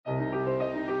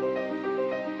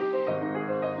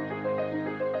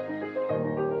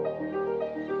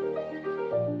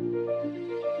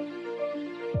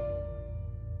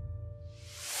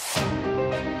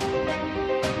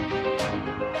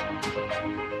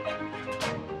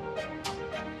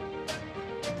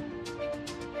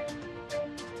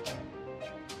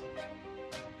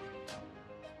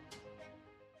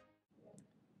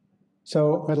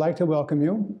So I'd like to welcome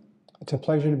you. It's a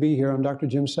pleasure to be here. I'm Dr.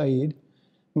 Jim Saeed.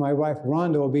 My wife,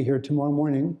 Rhonda, will be here tomorrow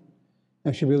morning,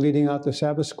 and she'll be leading out the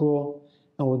Sabbath school,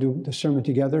 and we'll do the sermon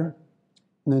together.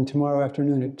 And then tomorrow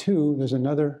afternoon at 2, there's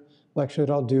another lecture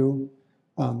that I'll do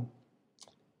that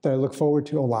I look forward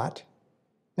to a lot.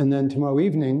 And then tomorrow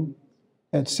evening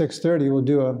at 6:30, we'll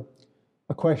do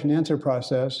a question-answer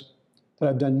process that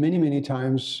I've done many, many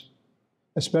times,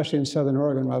 especially in Southern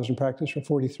Oregon, where I was in practice for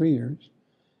 43 years.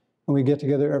 And we get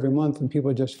together every month, and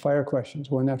people just fire questions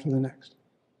one after the next.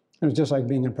 And it's just like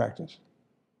being in practice.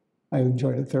 I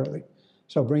enjoyed it thoroughly.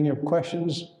 So bring your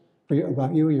questions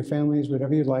about you, your families,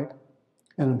 whatever you'd like,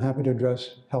 and I'm happy to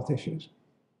address health issues.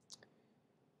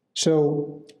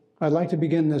 So I'd like to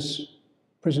begin this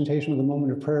presentation with a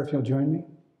moment of prayer, if you'll join me.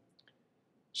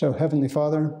 So Heavenly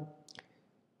Father,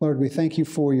 Lord, we thank you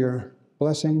for your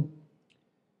blessing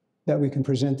that we can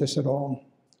present this at all.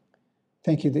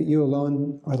 Thank you that you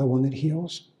alone are the one that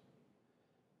heals,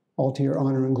 all to your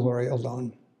honor and glory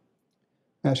alone.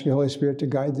 I ask your Holy Spirit to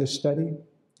guide this study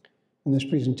and this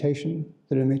presentation,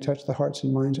 that it may touch the hearts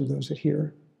and minds of those that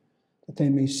hear, that they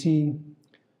may see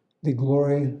the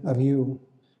glory of you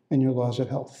and your laws of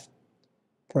health.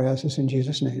 For I ask this in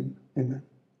Jesus' name, amen.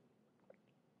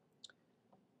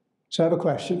 So I have a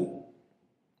question.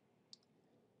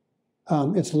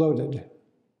 It's loaded.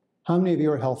 How many of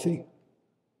you are healthy?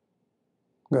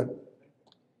 Good.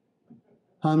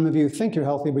 How many of you think you're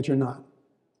healthy, but you're not?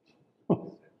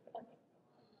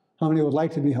 How many would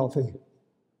like to be healthy?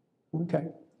 Okay.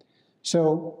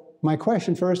 So my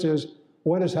question first is,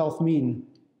 what does health mean?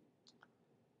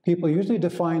 People usually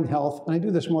define health, and I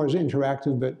do this more as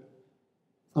interactive, but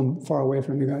I'm far away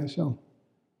from you guys, so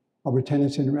I'll pretend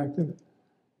it's interactive.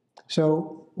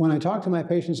 So when I talk to my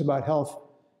patients about health,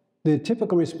 the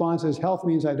typical response is, health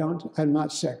means I'm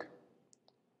not sick.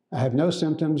 I have no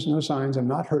symptoms, no signs, I'm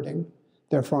not hurting,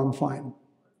 therefore I'm fine.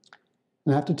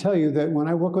 And I have to tell you that when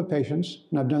I work with patients,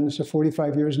 and I've done this for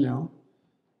 45 years now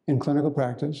in clinical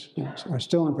practice, or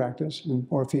still in practice in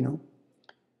Orofino,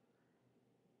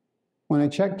 when I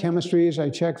check chemistries, I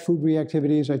check food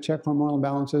reactivities, I check hormonal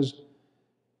balances,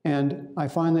 and I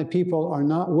find that people are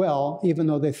not well even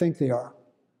though they think they are.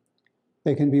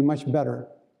 They can be much better.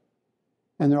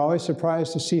 And they're always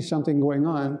surprised to see something going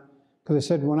on, because they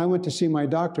said, when I went to see my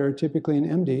doctor, typically an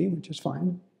MD, which is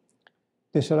fine,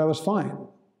 they said I was fine.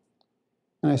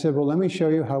 And I said, well, let me show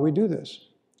you how we do this.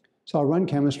 So I'll run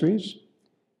chemistries,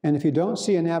 and if you don't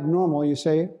see an abnormal, you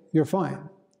say, you're fine.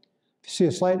 If you see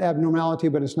a slight abnormality,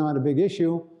 but it's not a big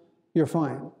issue, you're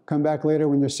fine. Come back later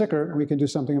when you're sicker, and we can do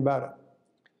something about it.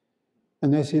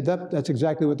 And they said, that's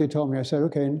exactly what they told me. I said,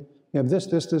 okay, you have this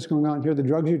going on here, the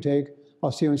drugs you take,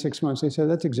 I'll see you in 6 months. They said,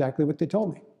 that's exactly what they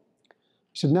told me.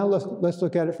 I said, now let's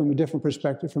look at it from a different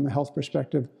perspective, from a health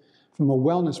perspective, from a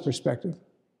wellness perspective.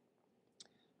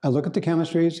 I look at the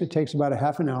chemistries. It takes about a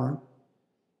half an hour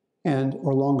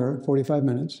or longer, 45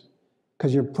 minutes,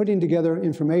 because you're putting together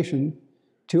information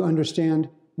to understand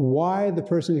why the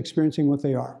person is experiencing what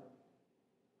they are.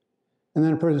 And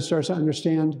then a person starts to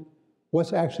understand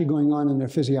what's actually going on in their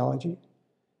physiology.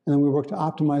 And then we work to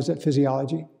optimize that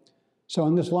physiology. So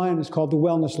on this line, it's called the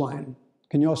wellness line.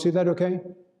 Can you all see that okay?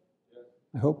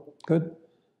 I hope. Good.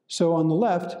 So on the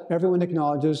left, everyone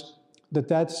acknowledges that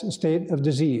that's a state of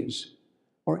disease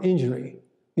or injury.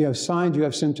 You have signs, you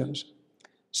have symptoms.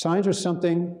 Signs are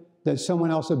something that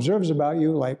someone else observes about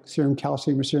you, like serum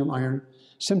calcium or serum iron.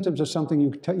 Symptoms are something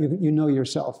you know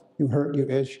yourself. You hurt, you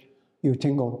itch, you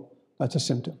tingle. That's a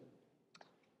symptom.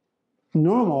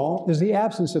 Normal is the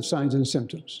absence of signs and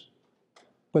symptoms.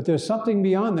 But there's something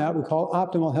beyond that we call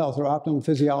optimal health or optimal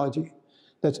physiology.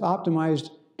 That's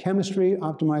optimized chemistry,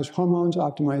 optimized hormones,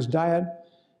 optimized diet,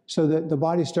 so that the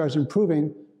body starts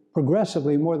improving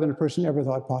progressively more than a person ever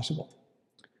thought possible.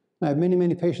 I have many,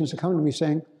 many patients that come to me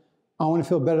saying, I want to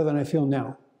feel better than I feel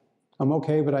now. I'm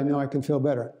okay, but I know I can feel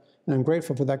better. And I'm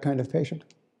grateful for that kind of patient.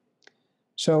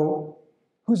 So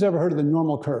who's ever heard of the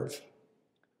normal curve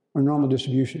or normal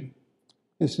distribution?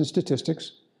 It's in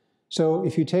statistics. So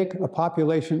if you take a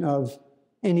population of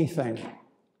anything,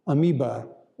 amoeba,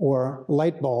 or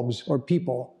light bulbs, or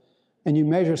people, and you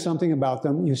measure something about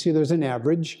them, you see there's an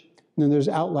average, and then there's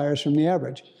outliers from the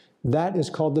average. That is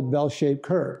called the bell-shaped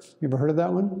curve. You ever heard of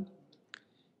that one?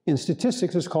 In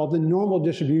statistics, it's called the normal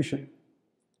distribution.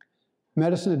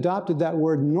 Medicine adopted that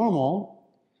word normal,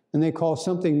 and they call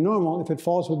something normal if it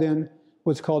falls within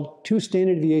what's called 2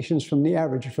 standard deviations from the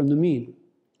average, or from the mean,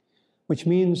 which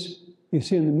means you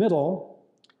see in the middle,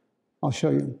 I'll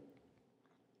show you.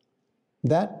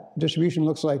 That distribution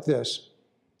looks like this.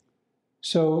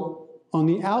 So on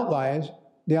the outliers,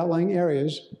 the outlying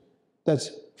areas,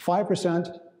 that's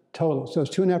 5% total. So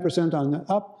it's 2.5% on the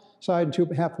upside,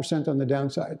 2.5% on the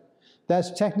downside.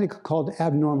 That's technically called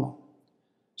abnormal.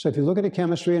 So if you look at a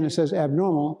chemistry and it says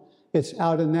abnormal, it's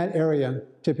out in that area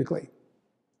typically.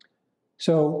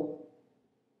 So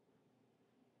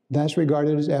that's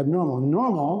regarded as abnormal.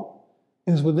 Normal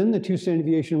is within the 2 standard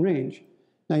deviation range.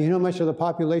 Now, you know how much of the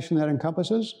population that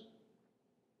encompasses?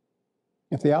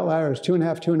 If the outlier is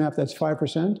 2.5, 2.5, that's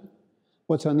 5%.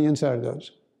 What's on the inside of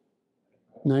those?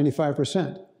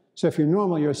 95%. So if you're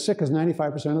normal, you're as sick as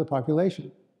 95% of the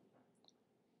population.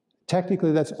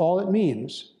 Technically, that's all it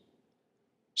means.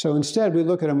 So instead, we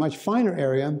look at a much finer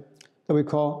area that we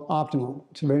call optimal.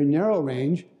 It's a very narrow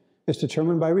range. It's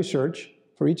determined by research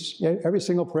for every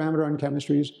single parameter on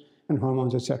chemistries and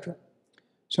hormones, etc.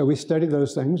 So we study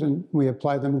those things and we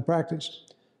apply them in practice.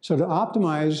 So to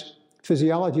optimize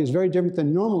physiology is very different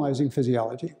than normalizing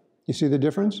physiology. You see the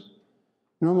difference?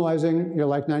 Normalizing, you're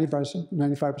like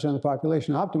 95% of the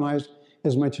population. Optimized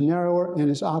is much narrower and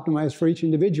is optimized for each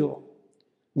individual.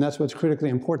 And that's what's critically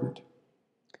important.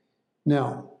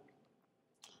 Now,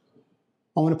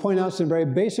 I want to point out some very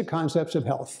basic concepts of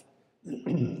health.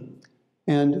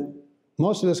 And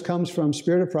most of this comes from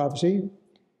Spirit of Prophecy.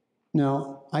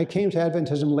 Now, I came to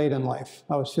Adventism late in life.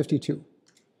 I was 52.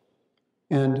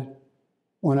 And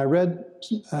when I read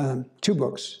 2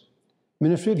 books,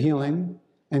 Ministry of Healing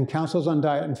and Counsels on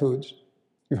Diet and Foods.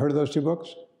 You've heard of those 2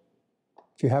 books?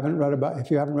 If you haven't read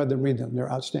them, read them.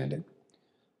 They're outstanding.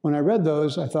 When I read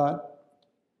those, I thought,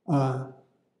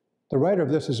 the writer of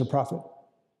this is a prophet.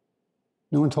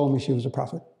 No one told me she was a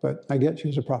prophet, but I get she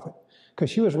was a prophet. Because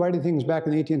she was writing things back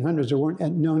in the 1800s that weren't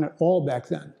known at all back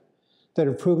then, that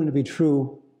have proven to be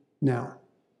true now.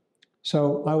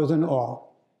 So I was in awe.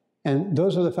 And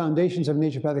those are the foundations of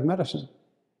naturopathic medicine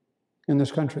in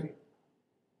this country.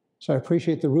 So I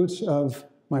appreciate the roots of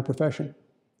my profession.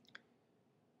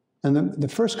 And the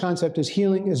first concept is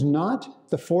healing is not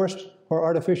the forced or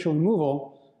artificial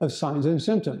removal of signs and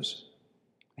symptoms.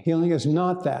 Healing is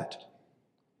not that.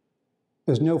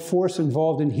 There's no force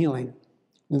involved in healing.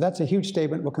 And that's a huge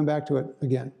statement. We'll come back to it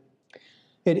again.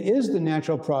 It is the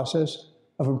natural process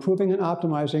of improving and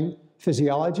optimizing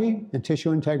physiology and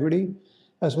tissue integrity,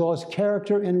 as well as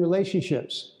character and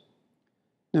relationships.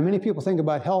 Now, many people think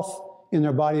about health in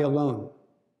their body alone.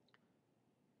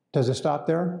 Does it stop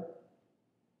there?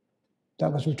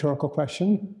 That was a rhetorical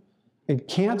question. It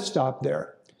can't stop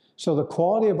there. So the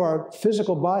quality of our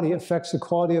physical body affects the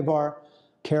quality of our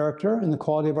character and the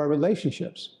quality of our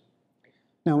relationships.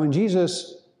 Now, when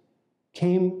Jesus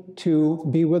came to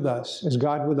be with us, as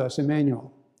God with us,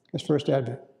 Emmanuel, his first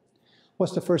advent,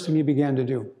 what's the first thing he began to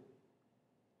do?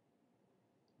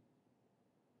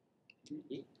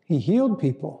 He healed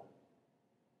people.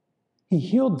 He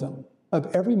healed them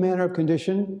of every manner of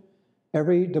condition,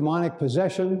 every demonic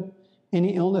possession,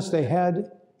 any illness they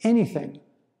had, anything.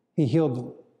 He healed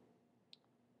them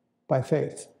by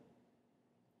faith.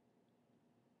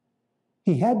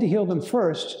 He had to heal them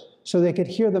first so they could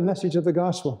hear the message of the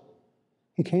gospel.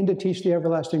 He came to teach the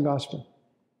everlasting gospel,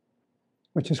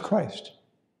 which is Christ.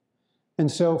 And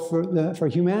so for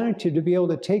humanity to be able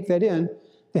to take that in,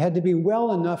 they had to be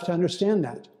well enough to understand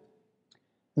that.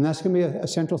 And that's going to be a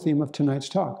central theme of tonight's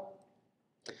talk.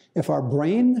 If our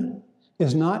brain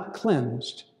is not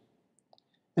cleansed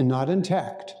and not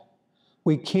intact,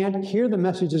 we can't hear the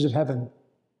messages of heaven.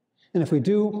 And if we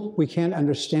do, we can't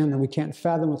understand them. We can't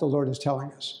fathom what the Lord is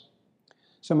telling us.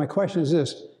 So my question is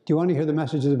this: do you want to hear the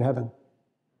messages of heaven?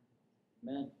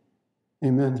 Amen.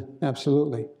 Amen.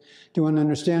 Absolutely. Do you want to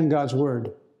understand God's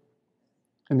word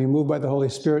and be moved by the Holy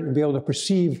Spirit and be able to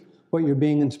perceive what you're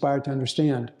being inspired to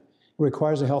understand? It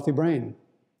requires a healthy brain.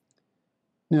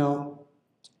 Now,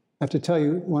 I have to tell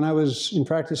you, when I was in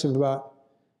practice of about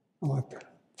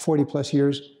 40 plus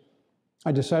years,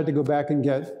 I decided to go back and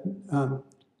get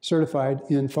certified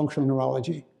in functional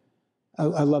neurology.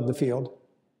 I love the field.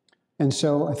 And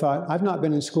so I thought, I've not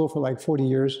been in school for like 40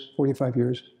 years, 45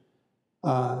 years.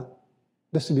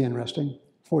 This would be interesting,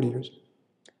 40 years.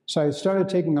 So I started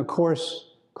taking a course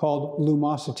called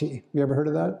Lumosity. You ever heard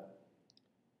of that?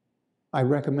 I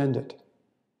recommend it.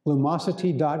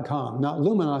 Lumosity.com, not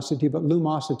luminosity, but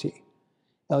Lumosity,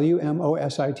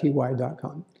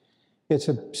 Lumosity.com. It's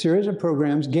a series of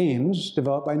programs, games,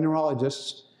 developed by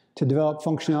neurologists to develop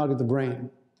functionality of the brain,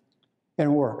 and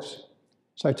it works.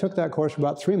 So I took that course for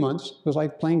about 3 months. It was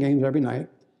like playing games every night. It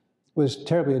was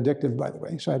terribly addictive, by the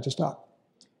way, so I had to stop.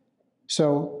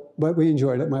 So, but we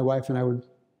enjoyed it. My wife and I would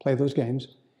play those games.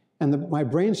 And my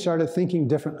brain started thinking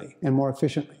differently and more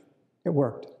efficiently. It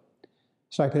worked.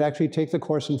 So I could actually take the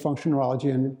course in functional neurology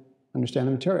and understand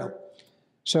the material.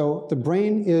 So the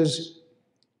brain is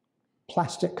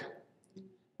plastic,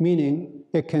 meaning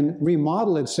it can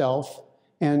remodel itself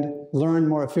and learn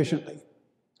more efficiently.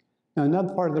 Now,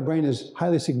 another part of the brain is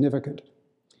highly significant.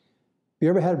 You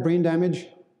ever had brain damage?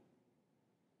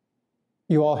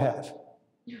 You all have.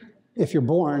 If you're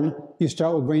born, you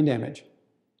start with brain damage.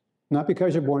 Not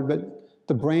because you're born, but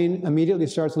the brain immediately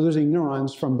starts losing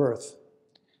neurons from birth.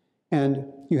 And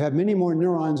you have many more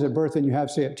neurons at birth than you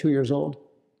have, say, at 2 years old.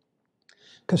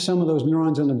 Because some of those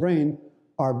neurons in the brain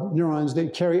are neurons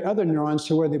that carry other neurons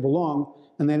to where they belong,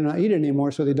 and they do not eat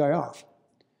anymore, so they die off.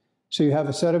 So you have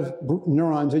a set of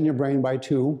neurons in your brain by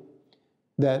 2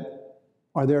 that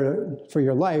are there for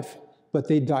your life, but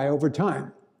they die over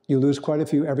time. You lose quite a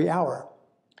few every hour.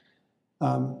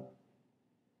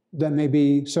 That may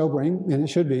be sobering, and it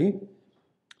should be,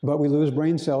 but we lose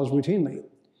brain cells routinely.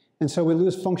 And so we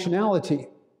lose functionality.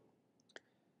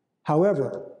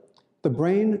 However, the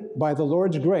brain, by the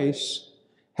Lord's grace,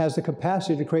 has the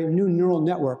capacity to create new neural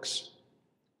networks.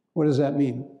 What does that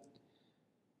mean?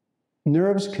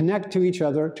 Nerves connect to each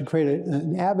other to create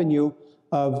an avenue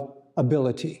of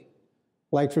ability.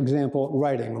 Like, for example,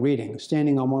 writing, reading,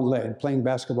 standing on one leg, playing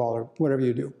basketball, or whatever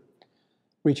you do.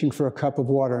 Reaching for a cup of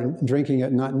water and drinking it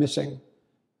and not missing.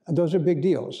 Those are big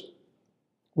deals.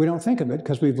 We don't think of it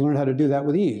because we've learned how to do that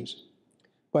with ease.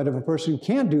 But if a person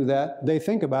can't do that, they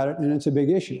think about it and it's a big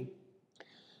issue.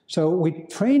 So we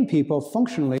train people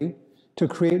functionally to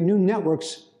create new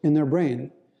networks in their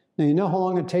brain. Now, you know how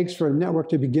long it takes for a network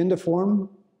to begin to form?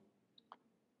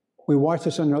 We watch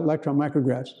this under electron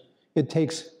micrographs. It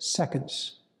takes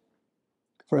seconds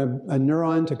for a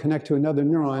neuron to connect to another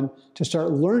neuron to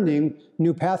start learning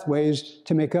new pathways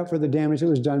to make up for the damage that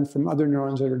was done from other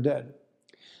neurons that are dead.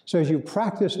 So as you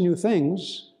practice new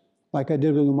things, like I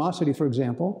did with lumosity, for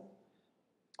example,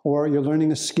 or you're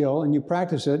learning a skill and you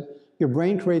practice it, your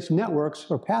brain creates networks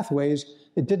or pathways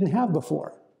it didn't have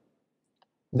before.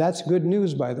 That's good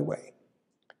news, by the way,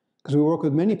 because we work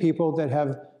with many people that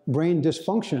have brain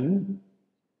dysfunction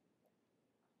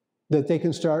that they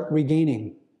can start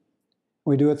regaining.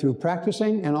 We do it through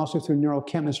practicing and also through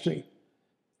neurochemistry,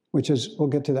 which is, we'll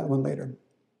get to that one later.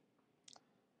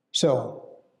 So,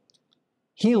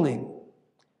 healing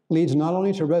leads not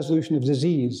only to resolution of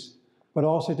disease, but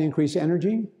also to increased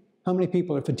energy. How many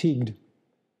people are fatigued?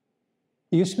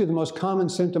 It used to be the most common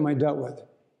symptom I dealt with,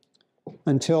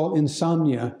 until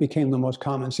insomnia became the most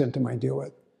common symptom I deal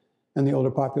with in the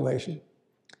older population.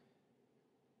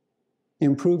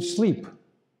 Improved sleep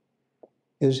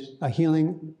is a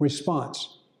healing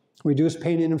response. Reduce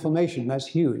pain and inflammation, that's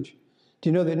huge. Do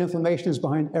you know that inflammation is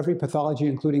behind every pathology,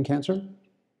 including cancer?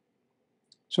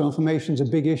 So inflammation is a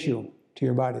big issue to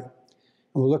your body. And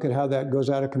we'll look at how that goes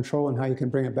out of control and how you can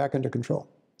bring it back under control.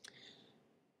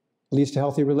 It leads to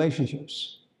healthy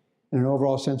relationships and an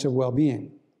overall sense of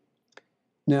well-being.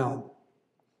 Now,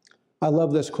 I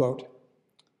love this quote.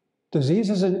 Disease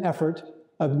is an effort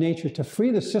of nature to free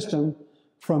the system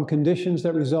from conditions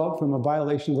that result from a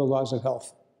violation of the laws of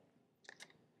health.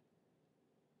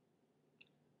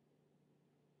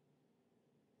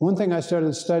 One thing I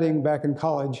started studying back in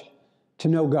college, to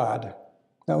know God.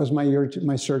 That was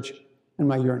my search and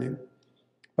my yearning.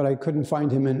 But I couldn't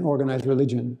find him in organized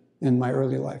religion in my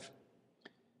early life.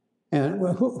 And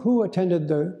who attended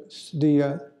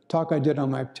the talk I did on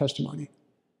my testimony?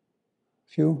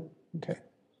 A few? Okay.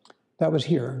 That was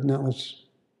here, and that was,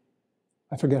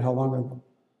 I forget how long ago.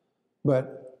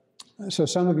 But, so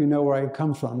some of you know where I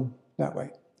come from that way.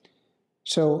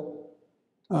 So,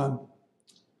 on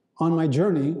my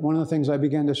journey, one of the things I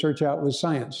began to search out was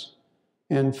science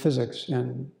and physics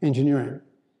and engineering.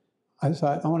 I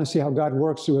thought, I want to see how God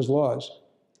works through his laws.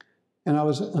 And I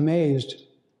was amazed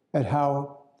at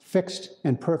how fixed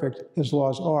and perfect his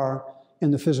laws are in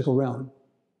the physical realm.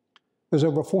 There's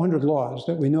over 400 laws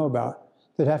that we know about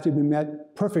that have to be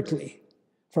met perfectly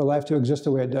for life to exist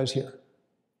the way it does here.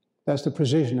 That's the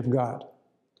precision of God.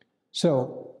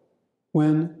 So,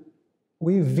 when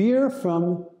we veer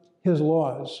from his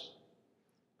laws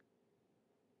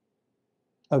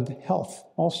of health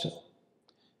also,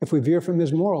 if we veer from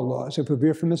his moral laws, if we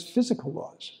veer from his physical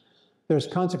laws, there's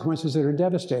consequences that are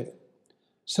devastating.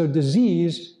 So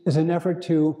disease is an effort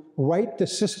to right the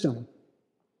system.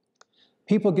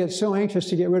 People get so anxious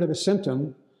to get rid of a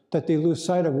symptom that they lose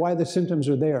sight of why the symptoms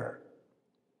are there.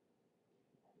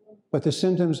 But the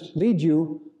symptoms lead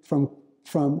you from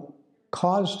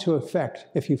cause to effect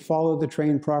if you follow the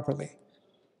train properly.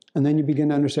 And then you begin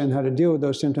to understand how to deal with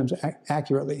those symptoms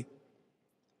accurately.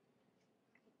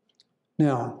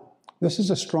 Now, this is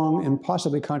a strong and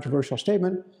possibly controversial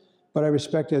statement, but I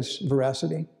respect its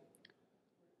veracity.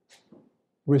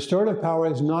 Restorative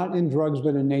power is not in drugs,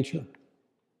 but in nature.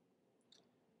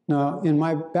 Now, in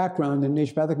my background in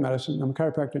naturopathic medicine, I'm a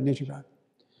chiropractor and naturopath.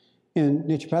 In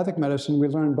naturopathic medicine, we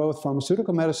learn both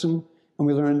pharmaceutical medicine and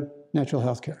we learn natural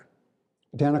health care,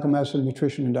 botanical medicine,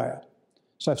 nutrition, and diet.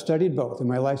 So I've studied both, and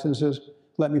my licenses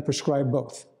let me prescribe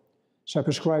both. So I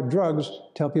prescribe drugs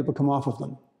to help people come off of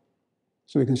them,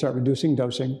 so we can start reducing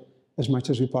dosing as much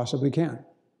as we possibly can.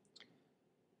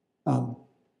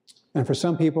 And for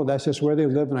some people, that's just where they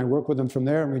live, and I work with them from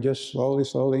there, and we just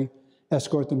slowly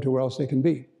escort them to where else they can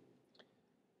be.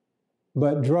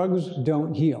 But drugs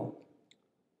don't heal.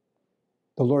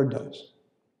 The Lord does.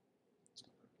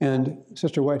 And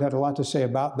Sister White had a lot to say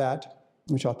about that,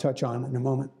 which I'll touch on in a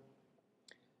moment.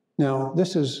 Now,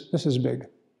 this is big.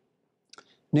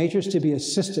 Nature's to be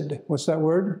assisted. What's that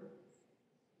word?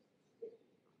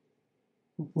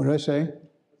 What did I say?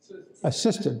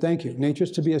 Assisted, thank you.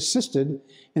 Nature's to be assisted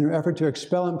in her effort to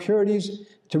expel impurities,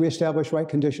 to reestablish right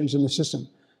conditions in the system.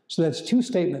 So that's two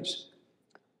statements.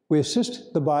 We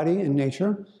assist the body and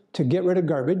nature to get rid of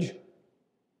garbage.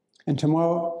 And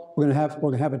tomorrow we're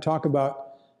going to have a talk about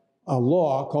a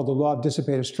law called the Law of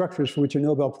Dissipated Structures, for which a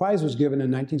Nobel Prize was given in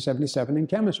 1977 in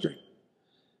chemistry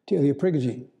to Ilya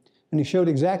Prigogine. And he showed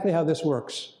exactly how this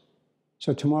works.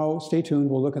 So tomorrow, stay tuned,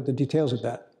 we'll look at the details of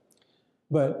that.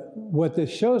 But what this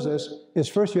shows us is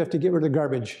first you have to get rid of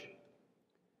garbage.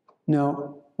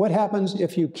 Now, what happens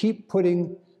if you keep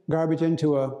putting garbage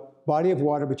into a body of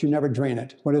water but you never drain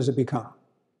it? What does it become?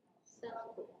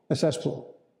 A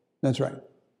cesspool. That's right.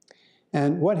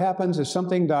 And what happens if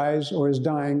something dies or is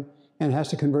dying and has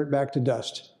to convert back to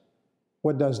dust?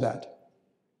 What does that?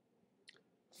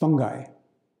 Fungi.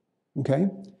 Okay?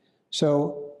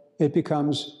 So it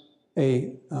becomes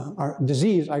a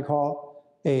disease I call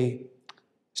a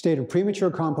state of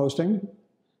premature composting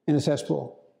in a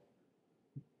cesspool.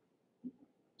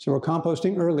 So we're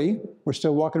composting early. We're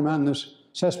still walking around in this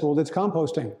cesspool that's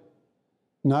composting.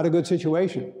 Not a good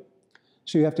situation.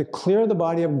 So you have to clear the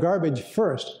body of garbage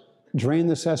first, drain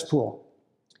the cesspool,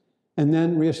 and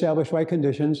then reestablish right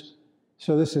conditions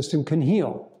so the system can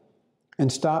heal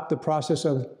and stop the process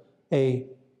of a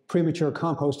premature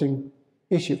composting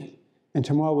issue. And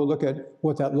tomorrow we'll look at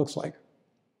what that looks like.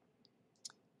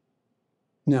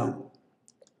 Now,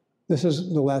 this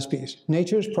is the last piece.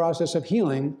 Nature's process of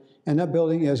healing and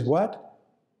upbuilding is what?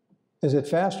 Is it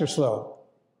fast or slow?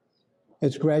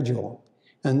 It's gradual.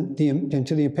 And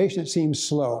to the impatient, it seems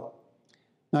slow.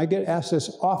 Now, I get asked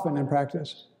this often in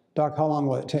practice. Doc, how long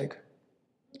will it take?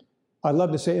 I'd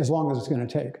love to say as long as it's going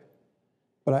to take,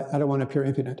 but I don't want to appear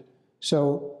impudent.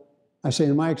 So I say,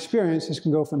 in my experience, this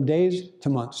can go from days to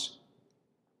months.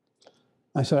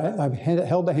 I said, I've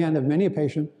held the hand of many a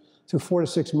patient through 4 to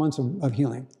 6 months of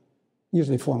healing,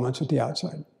 usually 4 months at the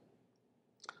outside,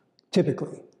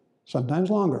 typically, sometimes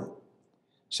longer.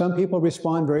 Some people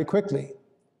respond very quickly,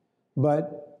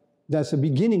 but that's a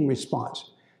beginning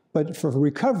response. But for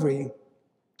recovery,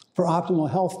 for optimal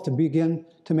health to begin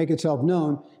to make itself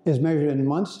known, is measured in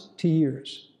months to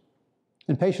years.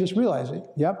 And patients realize it.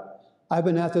 Yep, I've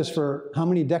been at this for how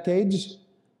many decades,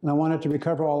 and I wanted to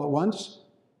recover all at once.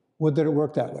 Would that it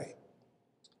work that way?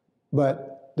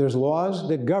 But there's laws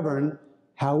that govern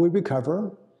how we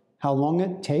recover, how long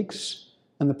it takes,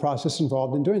 and the process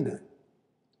involved in doing that.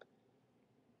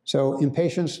 So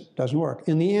impatience doesn't work.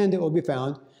 In the end, it will be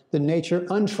found that nature,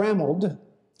 untrammeled,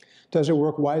 does her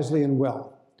work wisely and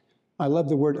well. I love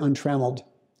the word untrammeled.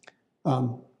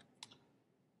 Don't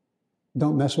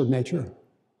mess with nature.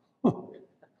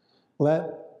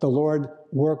 Let the Lord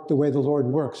work the way the Lord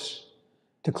works,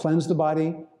 to cleanse the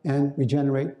body and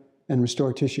regenerate and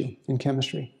restore tissue in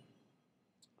chemistry.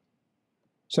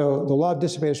 So the law of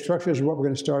dissipated structures is what we're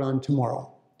going to start on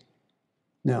tomorrow.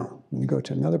 Now, let me go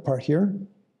to another part here.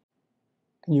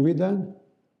 Can you read that?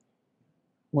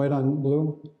 White on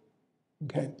blue?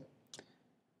 Okay.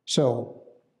 So,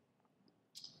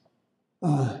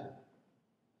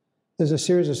 there's a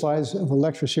series of slides of a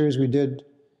lecture series we did,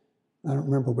 I don't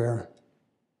remember where.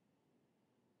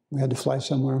 We had to fly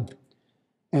somewhere.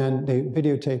 And they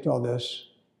videotaped all this.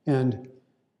 And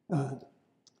have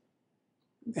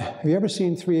you ever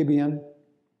seen 3ABN?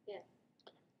 Yeah.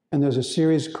 And there's a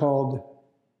series called,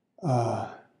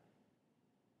 oh,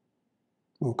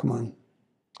 come on,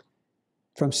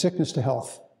 From Sickness to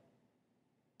Health.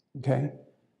 Okay?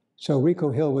 So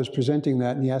Rico Hill was presenting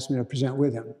that, and he asked me to present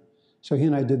with him. So he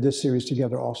and I did this series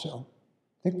together also.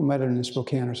 I think we might have done it in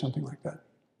Spokane or something like that.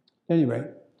 At any rate,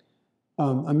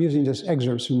 I'm using just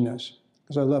excerpts from this,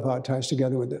 because I love how it ties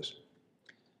together with this.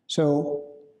 So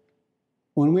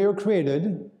when we were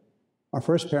created, our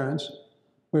first parents,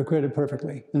 we were created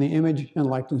perfectly in the image and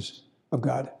likeness of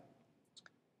God.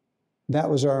 That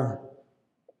was our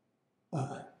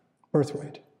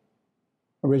birthright.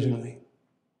 originally.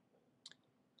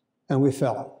 And we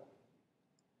fell.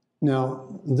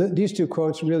 Now, these two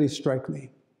quotes really strike me.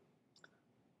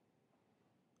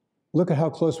 Look at how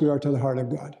close we are to the heart of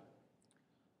God.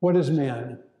 What is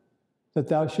man, that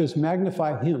thou shouldst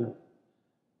magnify him,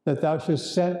 that thou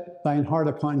shouldst set thine heart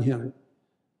upon him?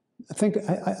 I think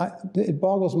it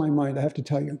boggles my mind, I have to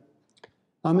tell you.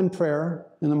 I'm in prayer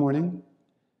in the morning,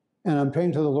 and I'm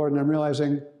praying to the Lord, and I'm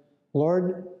realizing,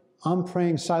 Lord, I'm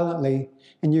praying silently,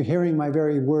 and you're hearing my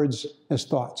very words as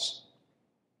thoughts.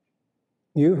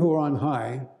 You who are on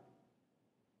high,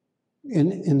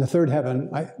 in the third heaven,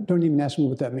 don't even ask me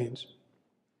what that means.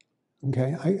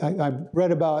 Okay, I've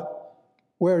read about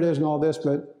where it is and all this,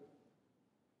 but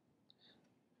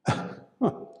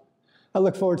I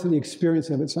look forward to the experience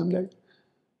of it someday.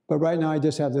 But right now I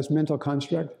just have this mental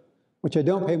construct, which I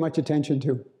don't pay much attention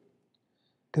to,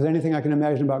 because anything I can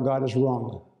imagine about God is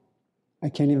wrong. I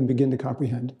can't even begin to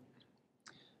comprehend.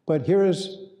 But here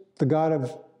is the God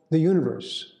of the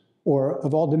universe, or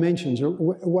of all dimensions, or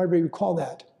whatever you call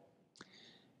that.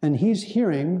 And he's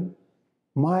hearing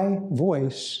my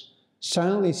voice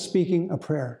silently speaking a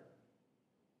prayer.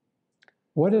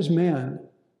 What is man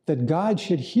that God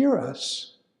should hear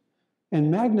us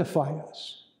and magnify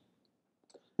us?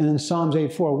 And in Psalms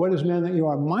 8:4, what is man that you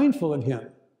are mindful of him,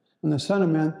 and the Son of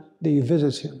Man that you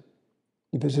visits him?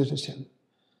 He visits him.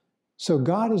 So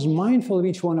God is mindful of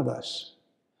each one of us.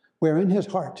 We're in his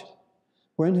heart.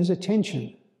 We're in his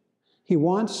attention. He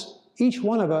wants each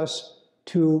one of us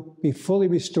to be fully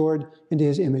restored into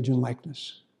his image and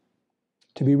likeness,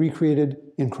 to be recreated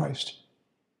in Christ.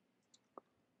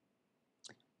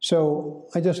 So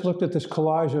I just looked at this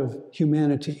collage of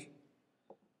humanity.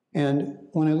 And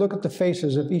when I look at the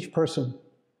faces of each person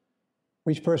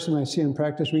I see in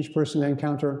practice, or each person I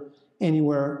encounter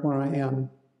anywhere where I am,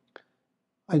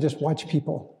 I just watch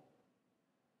people.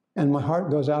 And my heart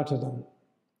goes out to them.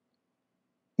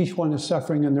 Each one is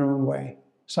suffering in their own way,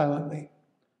 silently.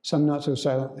 Some not so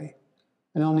silently.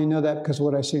 And I only know that because of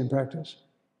what I see in practice.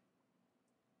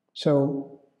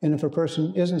 So, and if a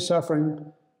person isn't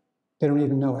suffering, they don't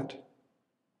even know it.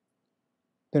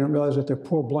 They don't realize that they're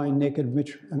poor, blind, naked,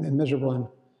 and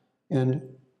miserable, and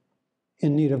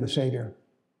in need of a Savior.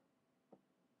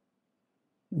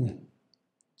 I'm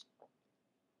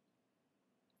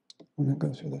going to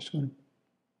go through this one.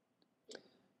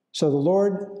 So the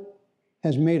Lord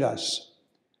has made us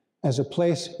as a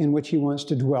place in which he wants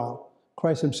to dwell.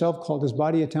 Christ himself called his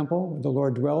body a temple where the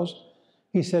Lord dwells.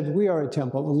 He said we are a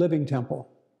temple, a living temple.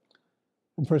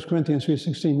 In 1 Corinthians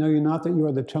 3:16, know you not that you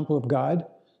are the temple of God,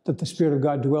 that the Spirit of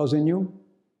God dwells in you?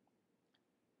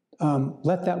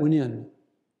 Let that one in.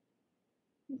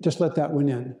 Just let that one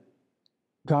in.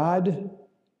 God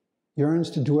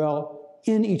yearns to dwell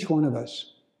in each one of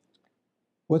us.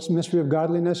 What's the mystery of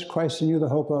godliness? Christ in you, the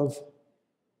hope of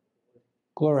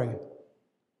glory.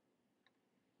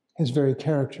 His very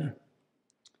character.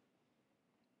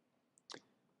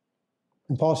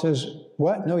 And Paul says,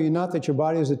 what? Know you not that your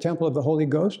body is the temple of the Holy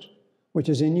Ghost, which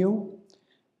is in you,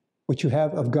 which you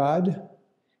have of God,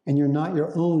 and you're not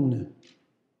your own.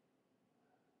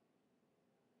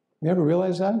 You ever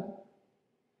realize that?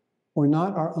 We're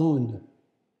not our own.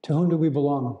 To whom do we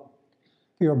belong?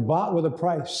 We are bought with a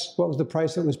price. What was the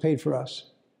price that was paid for us?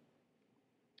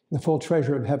 The full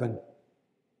treasure of heaven,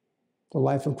 the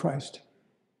life of Christ.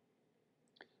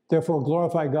 Therefore,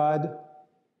 glorify God.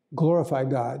 Glorify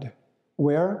God.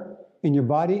 Where? In your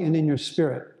body and in your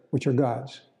spirit, which are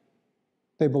God's.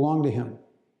 They belong to him.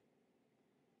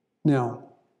 Now,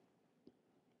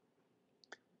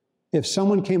 if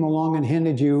someone came along and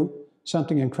handed you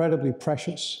something incredibly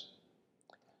precious,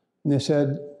 and they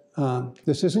said,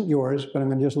 this isn't yours, but I'm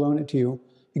going to just loan it to you.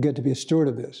 You get to be a steward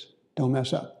of this. Don't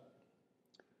mess up.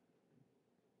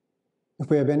 If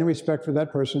we have any respect for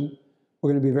that person,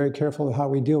 we're going to be very careful of how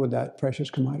we deal with that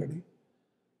precious commodity.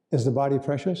 Is the body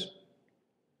precious?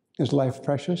 Is life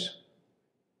precious?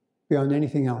 Beyond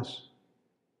anything else.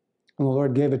 And the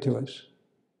Lord gave it to us.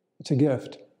 It's a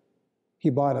gift. He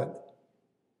bought it.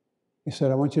 He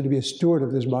said, I want you to be a steward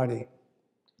of this body,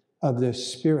 of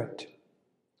this spirit.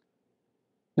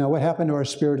 Now, what happened to our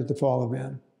spirit at the fall of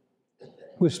man?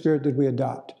 Whose spirit did we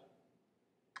adopt?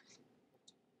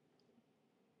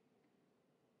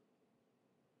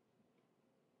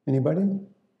 Anybody?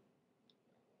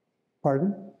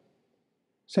 Pardon?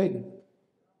 Satan,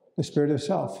 the spirit of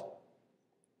self.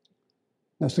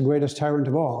 That's the greatest tyrant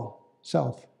of all,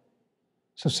 self.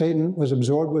 So Satan was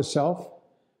absorbed with self.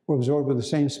 We're absorbed with the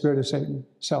same spirit of Satan,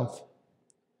 self.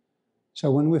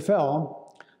 So when we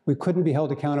fell, we couldn't be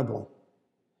held accountable.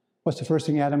 What's the first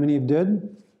thing Adam and Eve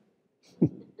did?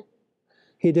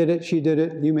 He did it, she did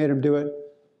it, you made them do it.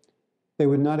 They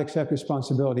would not accept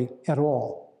responsibility at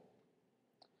all.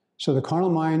 So the carnal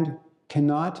mind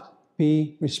cannot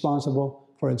be responsible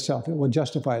for itself. It will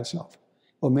justify itself.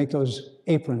 It will make those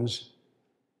aprons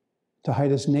to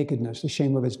hide its nakedness, the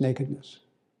shame of its nakedness.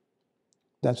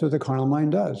 That's what the carnal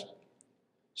mind does.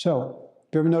 So,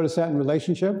 do you ever notice that in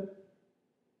relationship?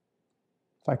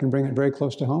 If I can bring it very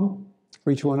close to home,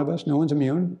 for each one of us, no one's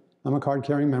immune. I'm a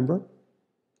card-carrying member.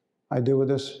 I deal with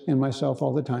this in myself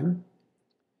all the time.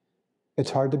 It's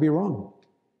hard to be wrong.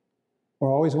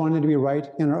 We're always wanting to be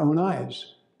right in our own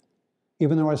eyes,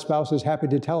 even though our spouse is happy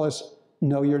to tell us,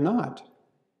 no, you're not.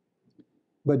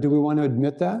 But do we want to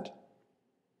admit that?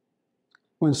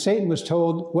 When Satan was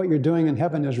told what you're doing in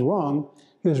heaven is wrong,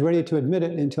 he was ready to admit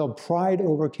it until pride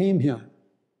overcame him,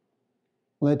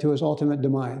 led to his ultimate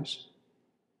demise.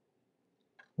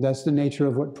 That's the nature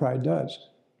of what pride does.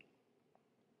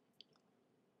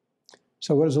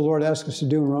 So what does the Lord ask us to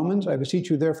do in Romans? I beseech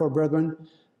you, therefore, brethren,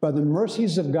 by the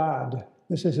mercies of God,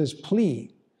 this is his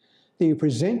plea, that you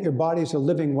present your bodies a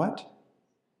living what?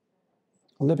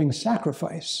 A living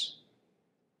sacrifice.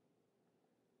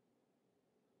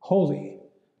 Holy,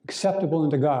 acceptable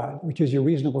unto God, which is your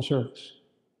reasonable service.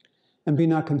 And be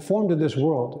not conformed to this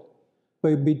world,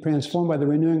 but be transformed by the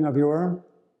renewing of your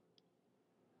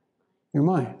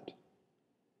mind.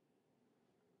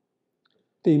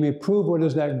 That you may prove what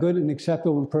is that good and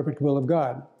acceptable and perfect will of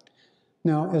God.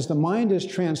 Now, as the mind is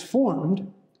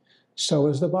transformed, so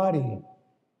is the body.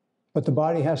 But the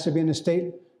body has to be in a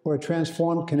state where a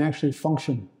transformed can actually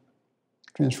function.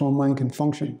 Transformed mind can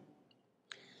function.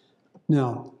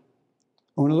 Now,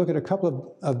 I want to look at a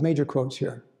couple of major quotes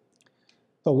here.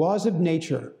 The laws of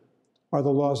nature are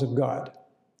the laws of God,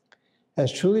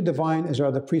 as truly divine as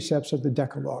are the precepts of the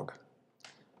Decalogue.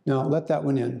 Now, let that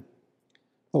one in.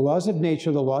 The laws of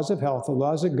nature, the laws of health, the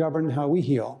laws that govern how we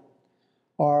heal,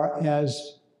 are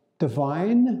as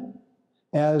divine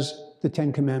as the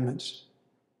Ten Commandments.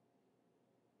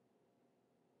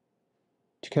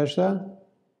 Did you catch that?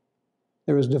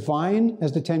 They're as divine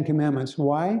as the Ten Commandments.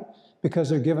 Why? Because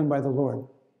they're given by the Lord.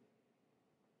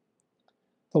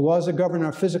 The laws that govern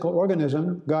our physical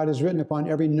organism, God has written upon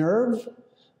every nerve,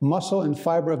 muscle, and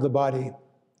fiber of the body.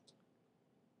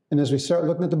 And as we start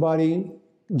looking at the body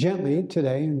gently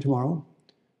today and tomorrow,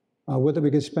 whether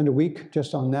we could spend a week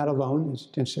just on that alone,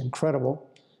 it's incredible,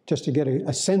 just to get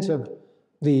a sense of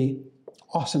the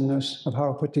awesomeness of how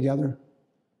we're put together.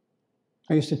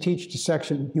 I used to teach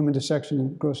dissection, human dissection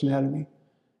in gross anatomy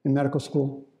in medical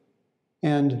school.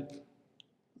 And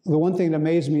the one thing that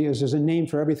amazed me is there's a name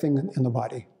for everything in the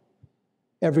body.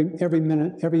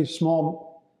 Every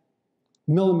small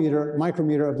millimeter,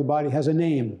 micrometer of the body has a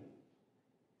name.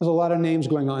 There's a lot of names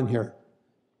going on here.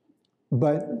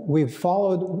 But we've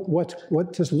followed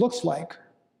what this looks like.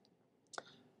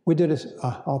 We did this,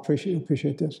 I'll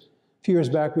appreciate this. A few years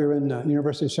back, we were in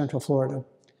University of Central Florida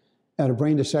at a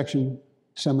brain dissection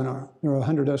seminar. There were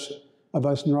 100 of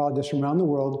us neurologists from around the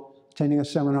world attending a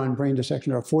seminar on brain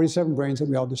dissection. There are 47 brains that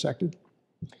we all dissected.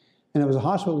 And it was a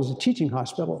hospital, it was a teaching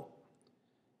hospital.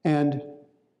 And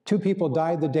 2 people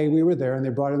died the day we were there, and they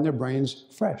brought in their brains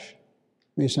fresh. It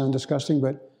may sound disgusting,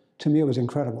 but to me it was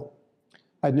incredible.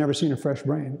 I'd never seen a fresh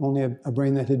brain, only a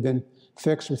brain that had been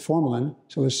fixed with formalin,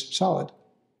 so it was solid.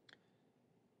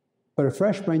 But a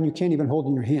fresh brain you can't even hold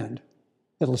in your hand.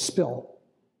 It'll spill.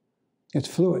 It's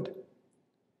fluid.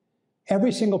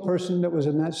 Every single person that was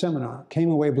in that seminar came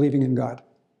away believing in God.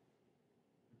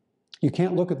 You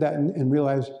can't look at that and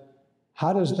realize,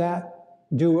 how does that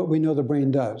do what we know the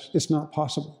brain does? It's not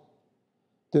possible.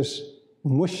 This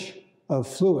mush of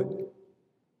fluid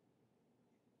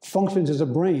functions as a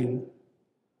brain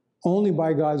only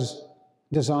by God's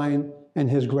design and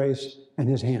his grace and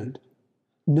his hand.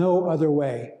 No other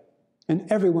way.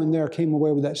 And everyone there came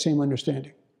away with that same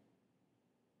understanding.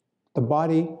 The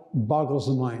body boggles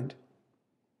the mind.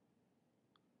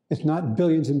 It's not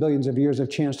billions and billions of years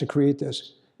of chance to create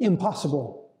this.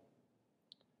 Impossible.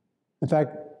 In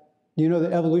fact, you know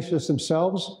that evolutionists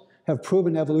themselves have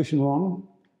proven evolution wrong?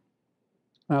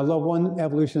 And I love one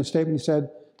evolutionist statement. He said,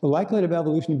 the likelihood of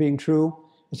evolution being true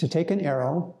is to take an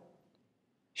arrow,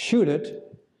 shoot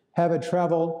it, have it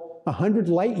travel 100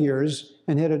 light years,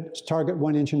 and hit a target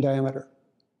 1 inch in diameter.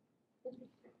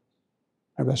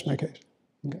 I rest my case.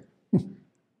 Okay.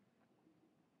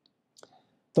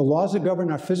 The laws that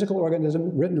govern our physical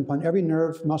organism, written upon every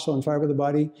nerve, muscle, and fiber of the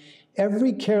body,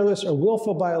 every careless or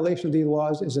willful violation of these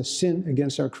laws is a sin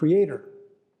against our Creator.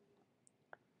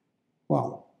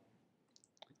 Wow.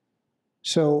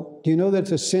 So, do you know that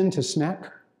it's a sin to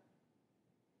snack?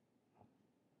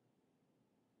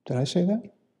 Did I say that?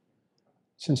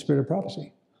 It's in Spirit of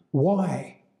Prophecy.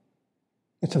 Why?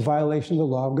 It's a violation of the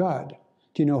law of God.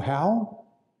 Do you know how?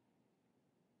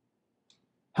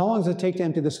 How long does it take to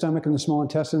empty the stomach and the small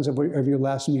intestines of your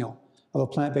last meal of a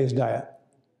plant-based diet?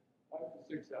 5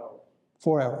 to 6 hours.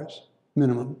 4 hours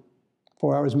minimum.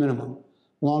 4 hours minimum.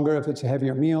 Longer if it's a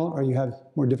heavier meal or you have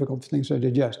more difficult things to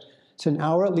digest. It's an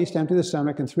hour at least to empty the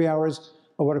stomach and 3 hours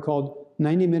of what are called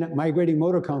 90-minute migrating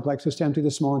motor complexes to empty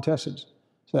the small intestines.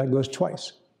 So that goes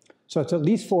twice. So it's at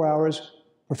least 4 hours,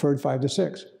 preferred 5 to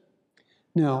 6.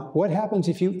 Now, what happens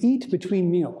if you eat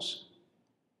between meals?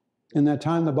 In that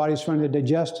time, the body's trying to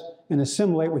digest and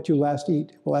assimilate what you last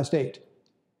ate.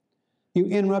 You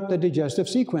interrupt the digestive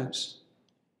sequence.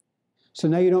 So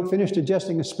now you don't finish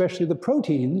digesting, especially the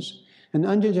proteins, and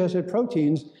undigested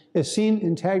proteins is seen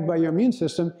and tagged by your immune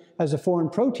system as a foreign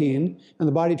protein, and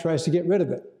the body tries to get rid of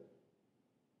it.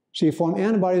 So you form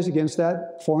antibodies against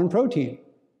that foreign protein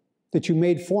that you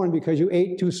made foreign because you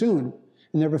ate too soon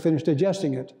and never finished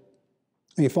digesting it.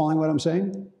 Are you following what I'm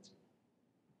saying?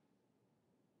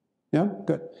 Yeah?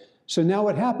 Good. So now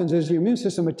what happens is your immune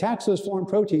system attacks those foreign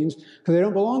proteins because they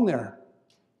don't belong there.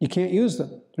 You can't use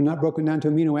them. They're not broken down to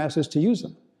amino acids to use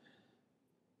them.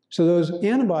 So those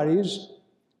antibodies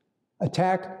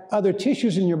attack other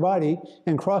tissues in your body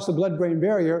and cross the blood-brain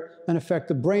barrier and affect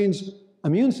the brain's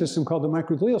immune system called the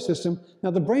microglial system.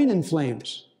 Now the brain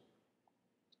inflames.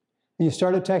 And you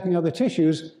start attacking other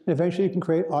tissues, and eventually you can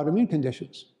create autoimmune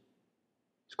conditions.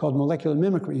 It's called molecular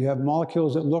mimicry. You have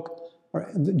molecules that look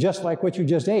just like what you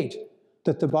just ate,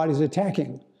 that the body's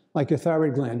attacking, like your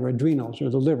thyroid gland or adrenals or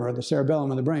the liver or the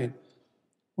cerebellum of the brain.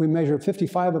 We measure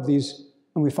 55 of these,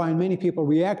 and we find many people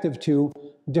reactive to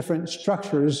different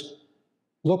structures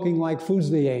looking like foods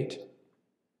they ate.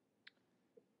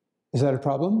 Is that a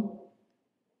problem?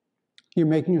 You're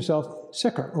making yourself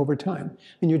sicker over time,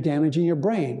 and you're damaging your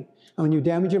brain. And when you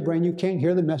damage your brain, you can't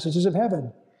hear the messages of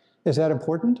heaven. Is that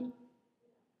important?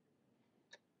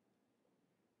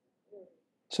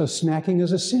 So snacking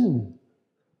is a sin.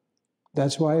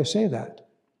 That's why I say that.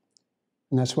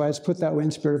 And that's why it's put that way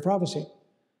in Spirit of Prophecy.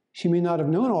 She may not have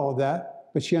known all of that,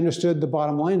 but she understood the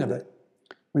bottom line of it.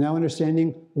 We're now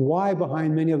understanding why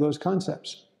behind many of those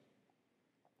concepts.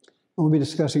 And we'll be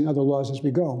discussing other laws as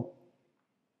we go.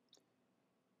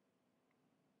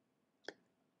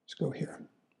 Let's go here.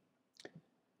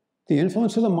 The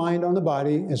influence of the mind on the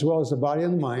body, as well as the body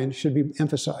on the mind, should be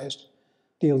emphasized.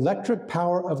 The electric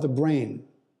power of the brain,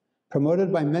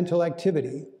 promoted by mental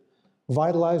activity,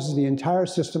 vitalizes the entire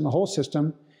system, the whole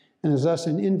system, and is thus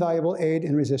an invaluable aid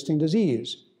in resisting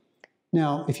disease.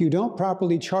 Now, if you don't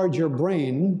properly charge your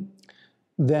brain,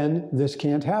 then this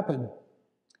can't happen.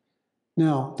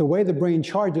 Now, the way the brain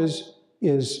charges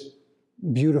is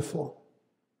beautiful.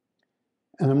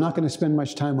 And I'm not going to spend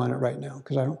much time on it right now,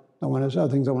 because there's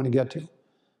other things I want to get to.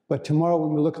 But tomorrow,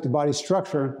 when we look at the body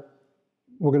structure,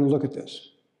 we're going to look at this.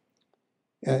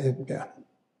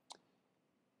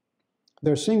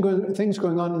 There's things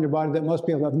going on in your body that most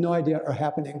people have no idea are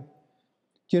happening.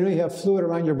 Do you know you have fluid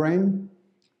around your brain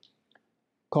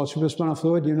called cerebrospinal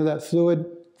fluid? Do you know that fluid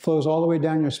flows all the way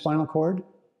down your spinal cord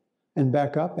and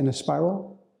back up in a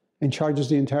spiral and charges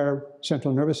the entire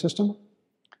central nervous system?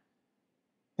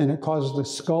 And it causes the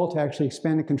skull to actually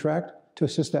expand and contract to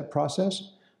assist that process,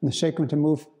 and the sacrum to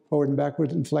move forward and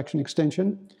backward in flexion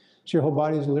extension. So your whole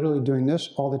body is literally doing this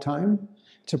all the time.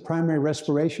 It's a primary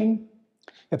respiration.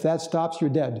 If that stops, you're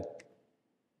dead.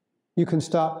 You can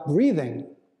stop breathing.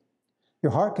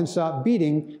 Your heart can stop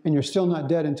beating, and you're still not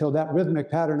dead until that rhythmic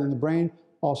pattern in the brain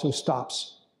also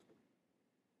stops.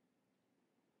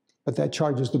 But that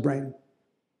charges the brain.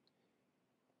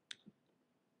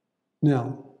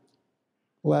 Now,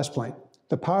 last point,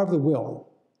 the power of the will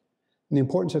and the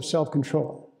importance of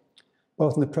self-control,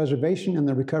 both in the preservation and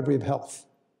the recovery of health.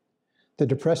 The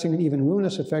depressing and even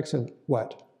ruinous effects of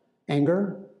what?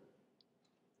 Anger,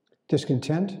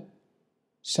 discontent,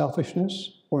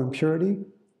 selfishness, or impurity.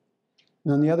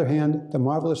 And on the other hand, the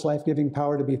marvelous life-giving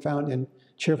power to be found in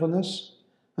cheerfulness,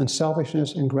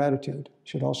 unselfishness, and gratitude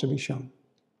should also be shown.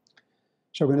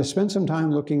 So we're going to spend some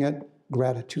time looking at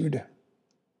gratitude.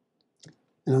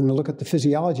 And I'm going to look at the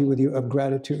physiology with you of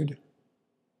gratitude.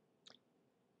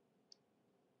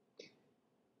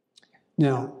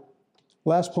 Now,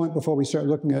 last point before we start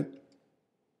looking at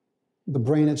the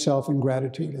brain itself and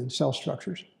gratitude and cell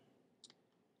structures.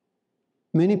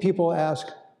 Many people ask,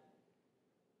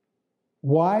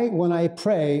 why, when I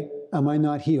pray, am I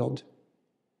not healed?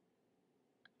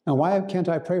 Now, why can't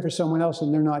I pray for someone else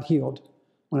and they're not healed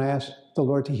when I ask the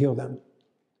Lord to heal them?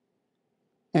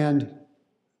 And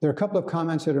there are a couple of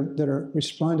comments that are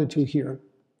responded to here.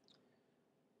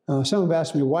 Some have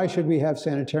asked me, why should we have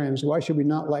sanitariums? Why should we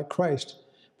not, like Christ,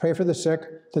 Pray for the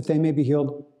sick that they may be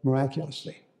healed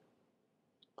miraculously.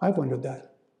 I've wondered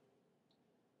that.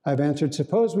 I've answered,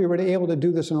 suppose we were able to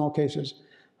do this in all cases.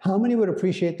 How many would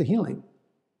appreciate the healing?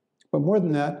 But more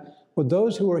than that, would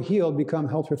those who are healed become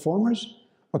health reformers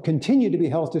or continue to be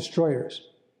health destroyers?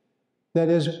 That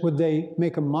is, would they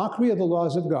make a mockery of the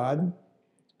laws of God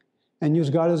and use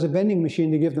God as a vending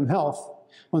machine to give them health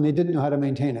when they didn't know how to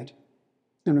maintain it,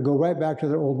 and would go right back to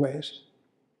their old ways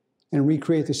and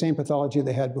recreate the same pathology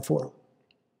they had before?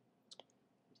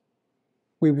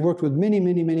 We've worked with many,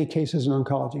 many, many cases in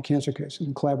oncology, cancer cases,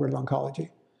 in collaborative oncology.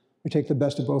 We take the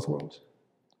best of both worlds.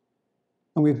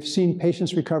 And we've seen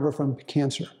patients recover from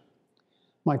cancer.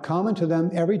 My comment to them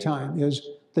every time is,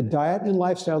 the diet and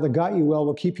lifestyle that got you well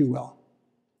will keep you well.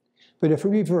 But if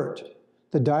we revert,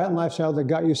 the diet and lifestyle that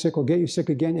got you sick will get you sick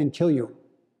again and kill you.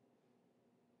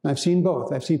 And I've seen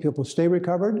both. I've seen people stay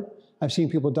recovered. I've seen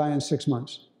people die in 6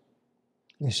 months.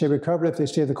 They stay recovered if they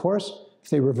stay the course.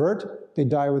 If they revert, they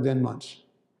die within months.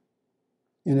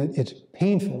 And it's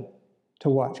painful to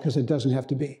watch because it doesn't have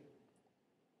to be.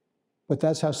 But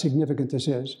that's how significant this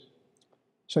is.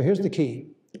 So here's the key.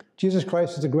 Jesus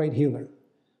Christ is a great healer,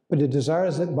 but he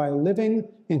desires that by living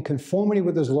in conformity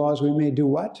with his laws, we may do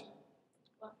what?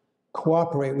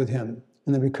 Cooperate with him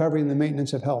in the recovery and the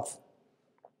maintenance of health.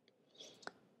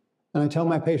 And I tell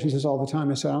my patients this all the time.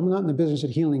 I say, I'm not in the business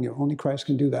of healing you. Only Christ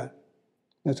can do that.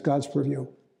 That's God's purview.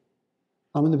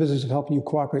 I'm in the business of helping you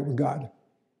cooperate with God.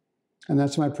 And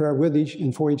that's my prayer with each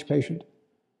and for each patient,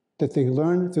 that they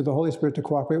learn through the Holy Spirit to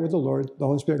cooperate with the Lord. The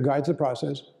Holy Spirit guides the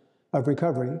process of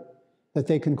recovery, that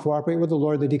they can cooperate with the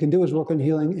Lord, that he can do his work in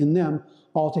healing in them,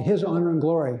 all to his honor and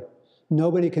glory.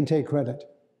 Nobody can take credit.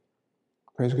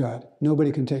 Praise God.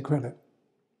 Nobody can take credit.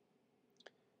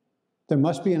 There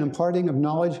must be an imparting of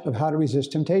knowledge of how to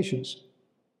resist temptations.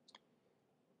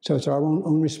 So it's our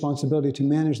own responsibility to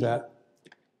manage that.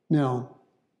 Now,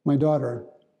 my daughter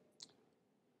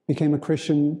became a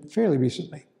Christian fairly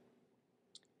recently.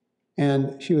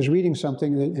 And she was reading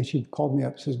something, and she called me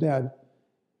up and says, Dad,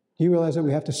 do you realize that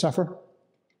we have to suffer?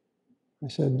 I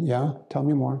said, yeah, tell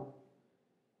me more.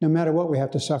 No matter what, we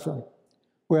have to suffer.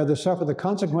 We have to suffer the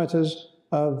consequences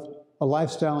of a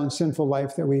lifestyle and sinful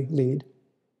life that we lead,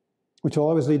 which will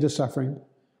always lead to suffering.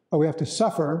 Or we have to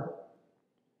suffer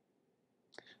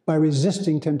by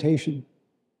resisting temptation.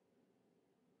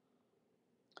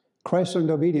 Christ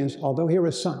learned obedience, although he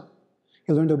was son.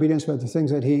 He learned obedience by the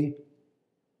things that he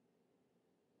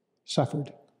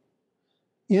suffered.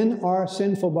 In our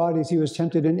sinful bodies, he was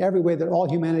tempted in every way that all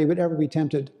humanity would ever be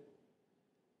tempted.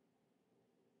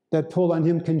 That pulled on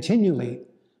him continually.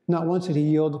 Not once did he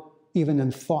yield, even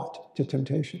in thought, to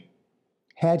temptation.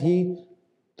 Had he,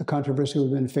 the controversy would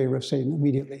have been in favor of Satan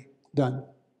immediately done.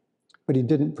 But he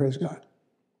didn't, praise God.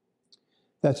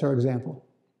 That's our example.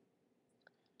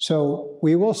 So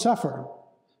we will suffer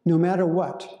no matter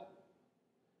what.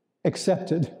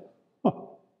 Accepted.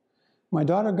 My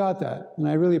daughter got that, and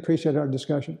I really appreciate our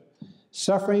discussion.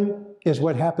 Suffering is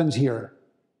what happens here.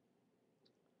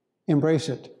 Embrace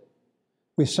it.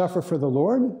 We suffer for the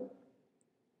Lord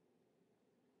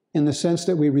in the sense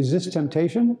that we resist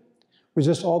temptation,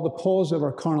 resist all the pulls of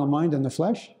our carnal mind and the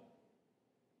flesh,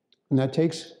 and that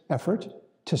takes effort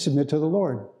to submit to the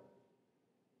Lord.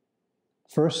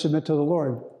 First, submit to the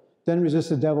Lord, then resist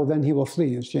the devil, then he will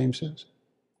flee, as James says.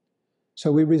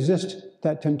 So we resist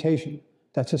that temptation.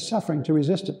 That's a suffering to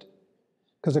resist it,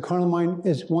 because the carnal mind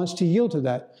wants to yield to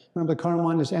that. Remember, the carnal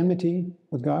mind is enmity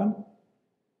with God.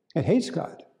 It hates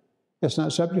God. It's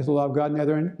not subject to the law of God,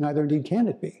 neither indeed can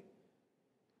it be.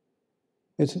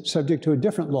 It's subject to a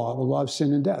different law, the law of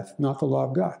sin and death, not the law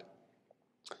of God.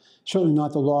 Certainly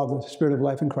not the law of the Spirit of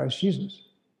life in Christ Jesus.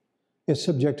 It's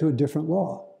subject to a different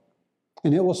law.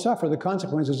 And it will suffer the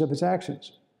consequences of its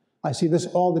actions. I see this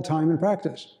all the time in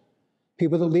practice.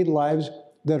 People that lead lives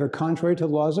that are contrary to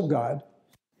the laws of God,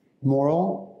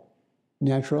 moral,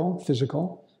 natural,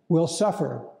 physical, will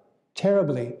suffer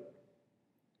terribly.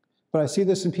 But I see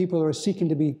this in people who are seeking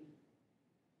to be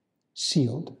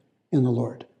sealed in the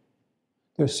Lord.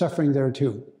 They're suffering there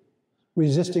too,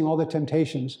 resisting all the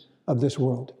temptations of this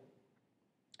world.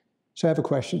 So I have a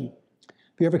question.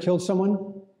 Have you ever killed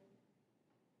someone?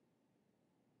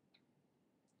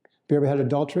 Have you ever had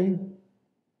adultery? Have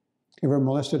you ever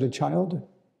molested a child?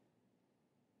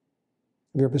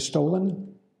 Have you ever stolen?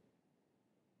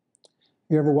 Have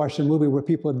you ever watched a movie where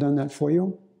people have done that for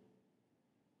you?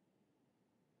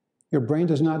 Your brain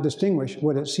does not distinguish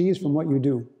what it sees from what you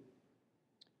do.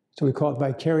 So we call it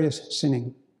vicarious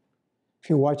sinning. If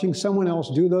you're watching someone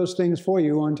else do those things for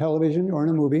you on television or in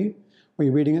a movie, or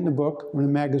you're reading it in a book or in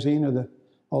a magazine or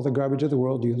all the garbage of the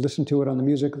world, you listen to it on the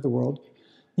music of the world,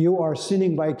 You are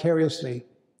sinning vicariously.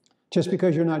 Just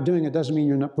because you're not doing it doesn't mean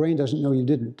your brain doesn't know you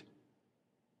didn't.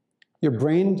 Your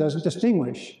brain doesn't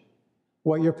distinguish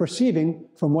what you're perceiving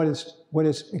from what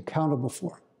it's accountable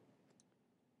for.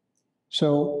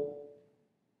 So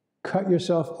cut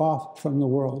yourself off from the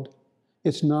world.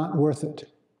 It's not worth it.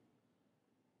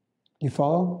 You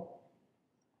follow?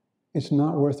 It's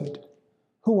not worth it.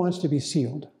 Who wants to be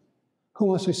sealed? Who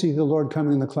wants to see the Lord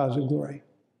coming in the clouds of glory?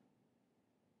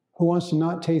 Who wants to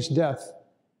not taste death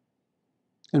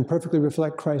and perfectly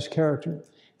reflect Christ's character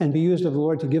and be used of the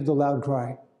Lord to give the loud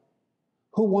cry?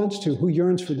 Who wants to? Who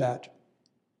yearns for that?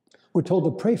 We're told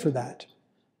to pray for that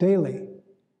daily.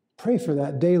 Pray for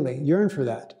that daily. Yearn for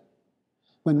that.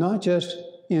 But not just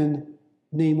in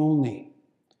name only,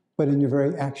 but in your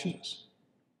very actions.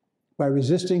 By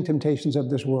resisting temptations of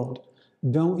this world.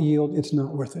 Don't yield. It's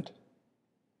not worth it.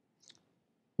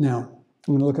 Now,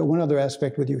 I'm going to look at one other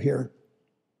aspect with you here.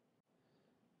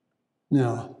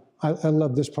 Now, I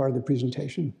love this part of the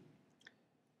presentation.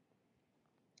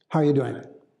 How are you doing?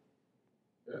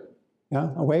 Good. Yeah?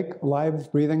 Awake,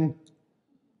 alive, breathing,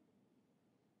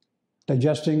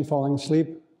 digesting, falling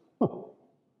asleep?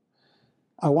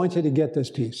 I want you to get this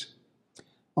piece.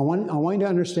 I want you to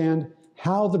understand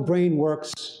how the brain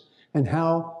works and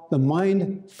how the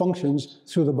mind functions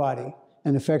through the body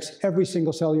and affects every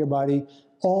single cell of your body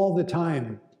all the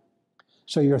time.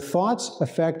 So your thoughts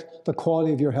affect the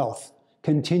quality of your health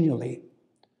continually.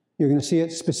 You're going to see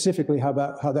it specifically how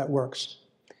that works.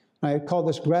 I call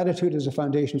this gratitude as a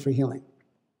foundation for healing.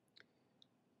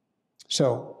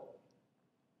 So,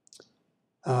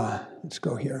 let's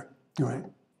go here. All right.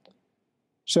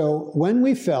 So when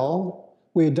we fell,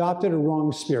 we adopted a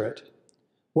wrong spirit.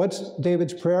 What's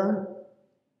David's prayer?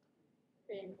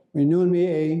 Renew in me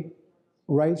a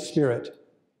right spirit.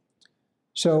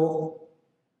 So,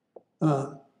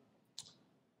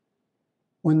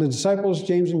 when the disciples,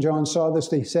 James and John, saw this,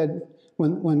 they said,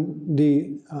 when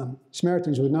the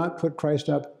Samaritans would not put Christ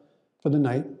up for the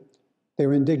night, they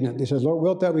were indignant. They said, Lord,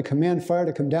 wilt thou we command fire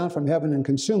to come down from heaven and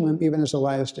consume him, even as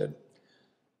Elias did?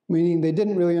 Meaning they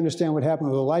didn't really understand what happened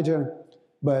with Elijah,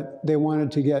 but they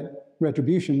wanted to get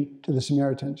retribution to the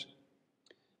Samaritans.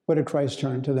 What did Christ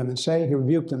turn to them and say? He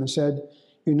rebuked them and said,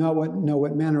 you know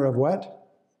what manner of what?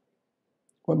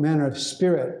 What manner of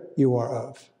spirit you are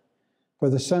of. For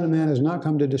the Son of Man has not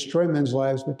come to destroy men's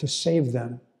lives, but to save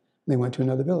them. They went to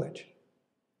another village.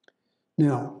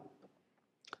 Now,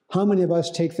 how many of us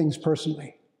take things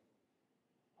personally?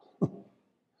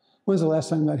 When's the last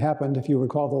time that happened, if you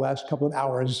recall the last couple of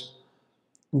hours?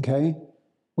 Okay?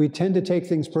 We tend to take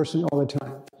things personally all the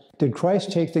time. Did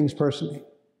Christ take things personally?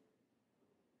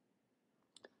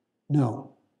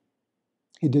 No,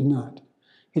 he did not.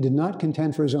 He did not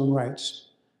contend for his own rights.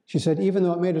 She said, even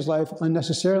though it made his life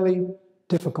unnecessarily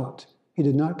difficult, he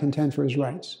did not contend for his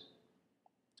rights.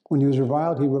 When he was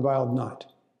reviled, he reviled not.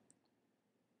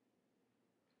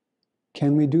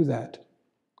 Can we do that?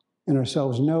 In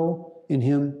ourselves, no. In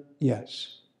him,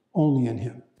 yes. Only in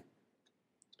him.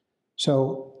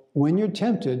 So when you're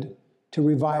tempted to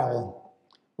revile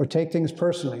or take things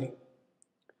personally,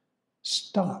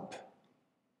 stop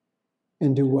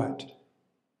and do what?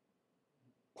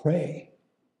 Pray.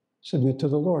 Submit to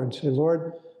the Lord. Say,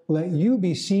 Lord, let you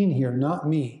be seen here, not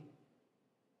me.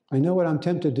 I know what I'm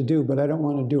tempted to do, but I don't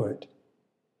want to do it.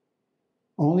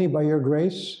 Only by your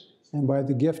grace and by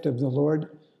the gift of the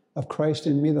Lord, of Christ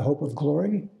in me, the hope of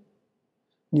glory,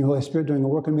 and your Holy Spirit doing a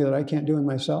work in me that I can't do in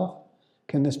myself,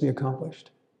 can this be accomplished.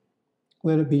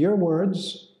 Let it be your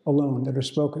words alone that are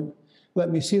spoken. Let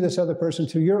me see this other person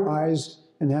through your eyes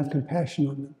and have compassion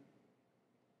on them.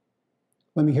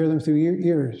 Let me hear them through your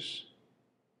ears.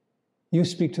 You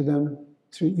speak to them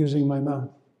through using my mouth.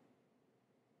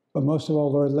 But most of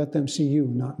all, Lord, let them see you,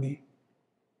 not me.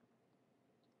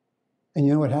 And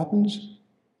you know what happens?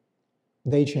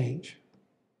 They change.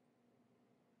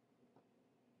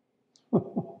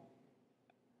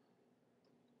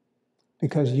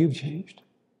 Because you've changed.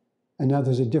 And now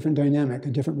there's a different dynamic, a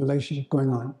different relationship going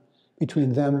on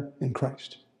between them and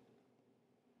Christ.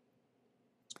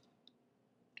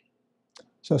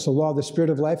 So it's the law of the Spirit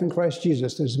of life in Christ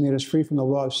Jesus that has made us free from the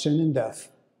law of sin and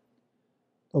death.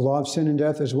 The law of sin and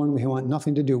death is one we want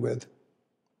nothing to do with.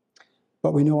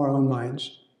 But we know our own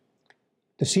minds.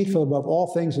 Deceitful above all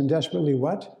things and desperately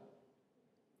what?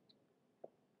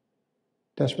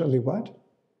 Desperately what?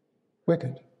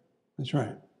 Wicked. That's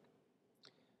right.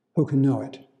 Who can know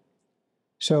it?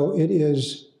 So it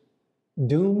is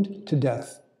doomed to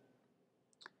death.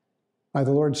 I,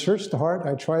 the Lord, search the heart,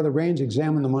 I try the reins,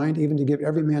 examine the mind, even to give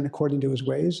every man according to his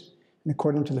ways and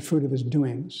according to the fruit of his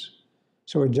doings.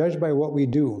 So we're judged by what we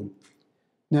do.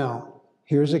 Now,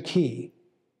 Here's a key.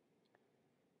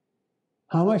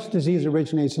 How much disease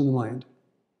originates in the mind?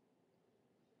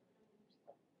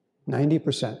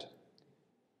 90%.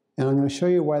 And I'm going to show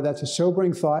you why that's a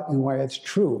sobering thought and why it's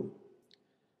true.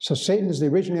 So Satan is the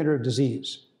originator of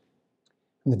disease.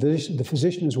 And the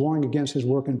physician is warring against his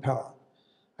work and power.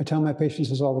 I tell my patients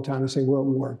this all the time. I say, we're at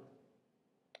war.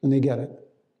 And they get it.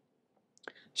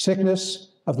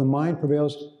 Sickness of the mind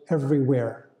prevails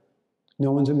everywhere.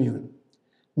 No one's immune.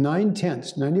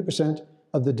 90%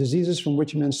 of the diseases from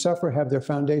which men suffer have their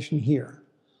foundation here.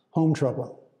 Home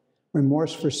trouble,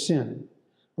 remorse for sin,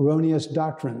 erroneous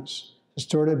doctrines,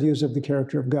 distorted views of the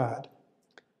character of God.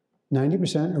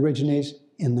 90% originates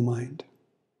in the mind.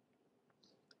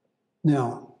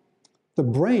 Now, the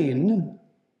brain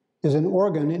is an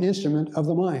organ, an instrument of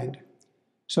the mind.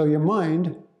 So your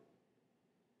mind,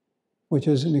 which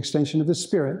is an extension of the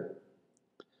spirit,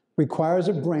 requires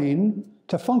a brain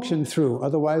to function through,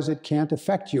 otherwise it can't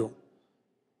affect you.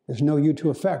 There's no you to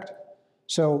affect.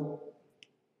 So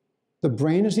the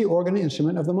brain is the organ and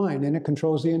instrument of the mind, and it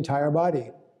controls the entire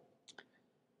body.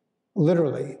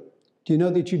 Literally. Do you know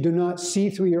that you do not see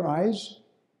through your eyes?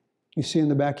 You see in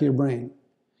the back of your brain.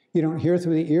 You don't hear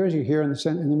through the ears, you hear in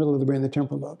the middle of the brain, the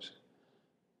temporal lobes.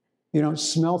 You don't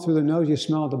smell through the nose, you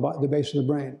smell at the base of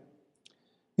the brain.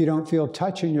 You don't feel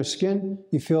touch in your skin,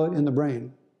 you feel it in the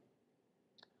brain.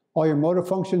 All your motor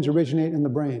functions originate in the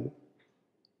brain.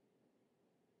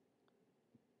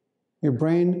 Your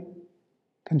brain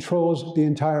controls the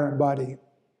entire body.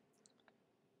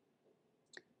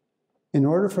 In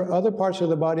order for other parts of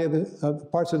the body,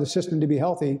 parts of the system to be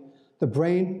healthy, the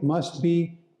brain must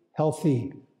be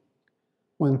healthy.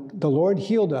 When the Lord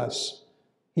healed us,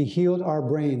 He healed our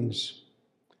brains,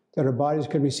 that our bodies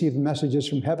could receive messages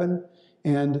from heaven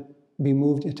and be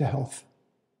moved into health.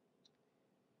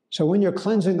 So when you're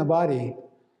cleansing the body,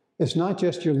 it's not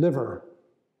just your liver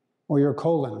or your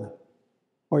colon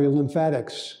or your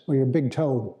lymphatics or your big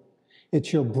toe.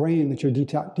 It's your brain that you're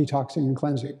detoxing and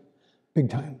cleansing, big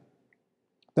time.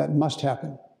 That must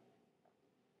happen.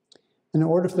 In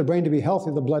order for the brain to be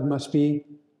healthy, the blood must be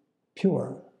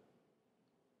pure.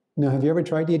 Now, have you ever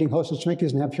tried eating Hostess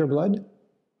Twinkies and have pure blood?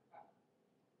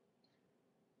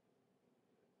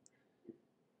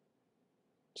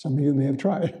 Some of you may have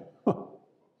tried.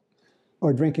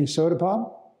 Or drinking soda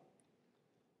pop,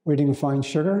 or eating refined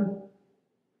sugar,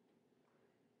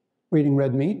 or eating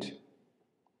red meat,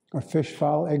 or fish,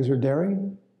 fowl, eggs, or dairy.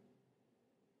 I'm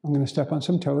going to step on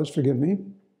some toes, forgive me.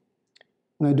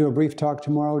 When I do a brief talk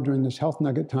tomorrow during this health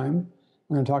nugget time,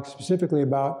 I'm going to talk specifically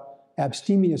about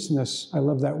abstemiousness. I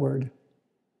love that word.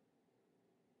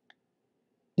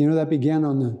 You know that began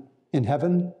in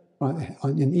heaven,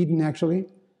 in Eden actually,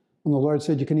 when the Lord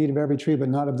said you can eat of every tree but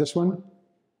not of this one.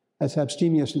 That's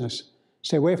abstemiousness.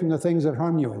 Stay away from the things that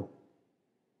harm you.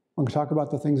 We're going to talk about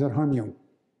the things that harm you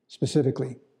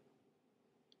specifically,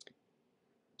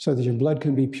 so that your blood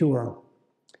can be pure.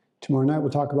 Tomorrow night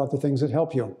we'll talk about the things that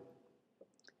help you.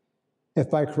 If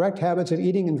by correct habits of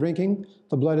eating and drinking,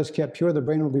 the blood is kept pure, the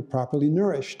brain will be properly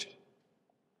nourished.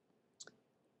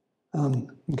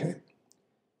 Okay.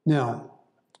 Now,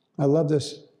 I love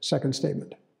this second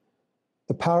statement.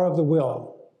 The power of the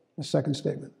will, the second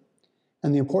statement,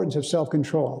 and the importance of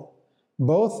self-control,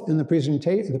 both in the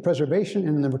preservation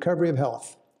and in the recovery of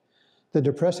health. The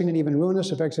depressing and even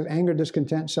ruinous effects of anger,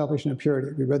 discontent, selfishness, and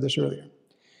impurity. We read this earlier.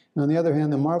 And on the other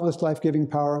hand, the marvelous life-giving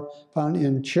power found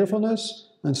in cheerfulness,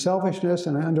 unselfishness,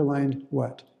 and I underlined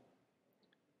what?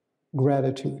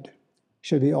 Gratitude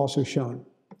should be also shown.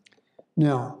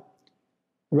 Now,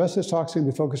 the rest of this talk is going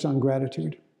to be focused on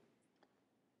gratitude.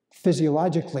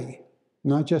 Physiologically,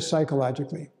 not just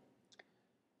psychologically.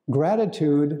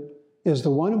 Gratitude is the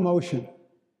one emotion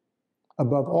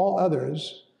above all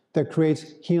others that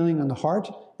creates healing in the heart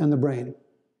and the brain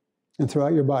and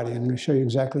throughout your body. I'm going to show you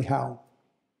exactly how.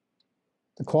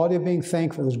 The quality of being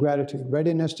thankful is gratitude,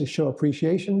 readiness to show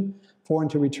appreciation for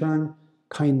and to return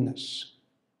kindness.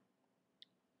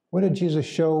 What did Jesus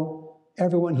show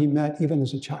everyone he met, even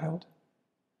as a child?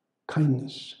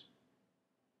 Kindness.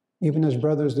 Even his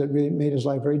brothers that really made his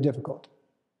life very difficult,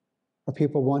 or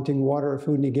people wanting water or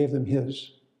food and he gave them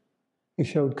his. He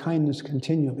showed kindness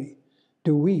continually.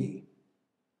 Do we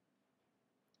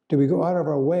go out of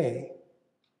our way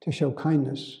to show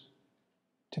kindness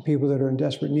to people that are in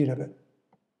desperate need of it?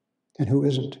 And who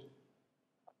isn't?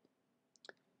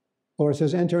 Lord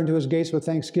says, enter into his gates with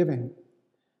thanksgiving,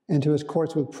 into his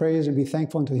courts with praise, and be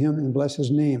thankful unto him and bless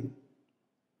his name.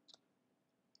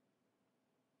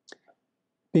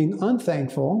 Being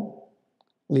unthankful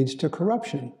leads to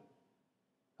corruption. And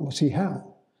we'll see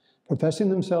how. Professing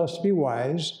themselves to be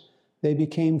wise, they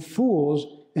became fools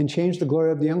and changed the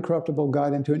glory of the uncorruptible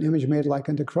God into an image made like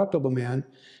unto corruptible man,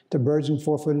 to birds and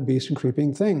four-footed beasts and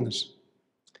creeping things.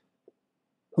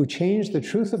 Who changed the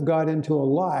truth of God into a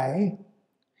lie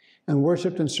and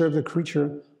worshipped and served the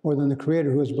creature more than the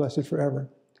Creator, who is blessed forever.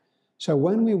 So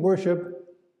when we worship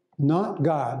not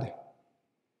God,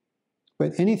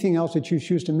 but anything else that you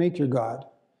choose to make your God,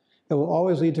 it will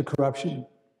always lead to corruption.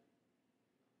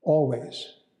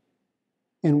 Always.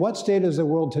 In what state is the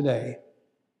world today?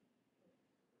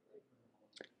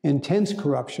 Intense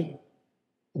corruption.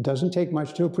 It doesn't take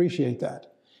much to appreciate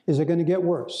that. Is it going to get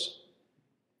worse?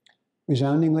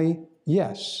 Resoundingly,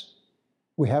 yes.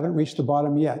 We haven't reached the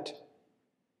bottom yet.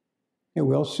 It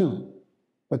will soon.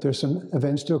 But there's some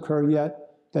events to occur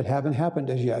yet that haven't happened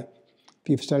as yet. If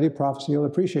you've studied prophecy, you'll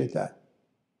appreciate that.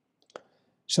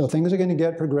 So things are going to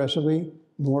get progressively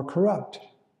more corrupt.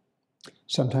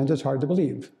 Sometimes it's hard to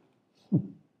believe,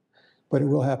 but it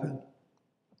will happen.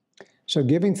 So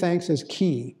giving thanks is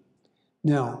key.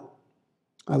 Now,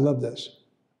 I love this.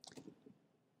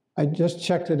 I just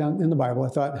checked it out in the Bible. I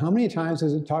thought, how many times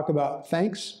does it talk about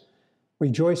thanks,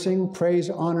 rejoicing, praise,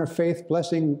 honor, faith,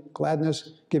 blessing, gladness,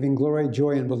 giving glory,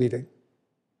 joy, and believing?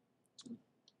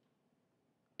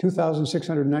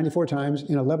 2,694 times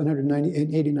in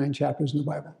 1,189 chapters in the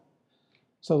Bible.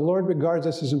 So the Lord regards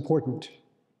us as important.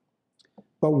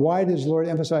 But why does the Lord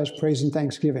emphasize praise and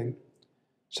thanksgiving?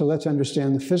 So let's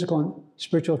understand the physical and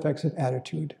spiritual effects of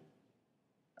attitude.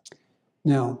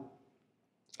 Now,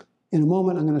 in a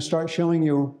moment, I'm going to start showing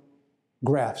you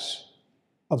graphs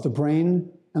of the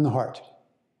brain and the heart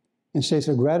in states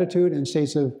of gratitude and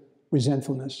states of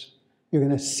resentfulness. You're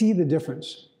going to see the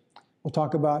difference. We'll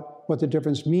talk about what the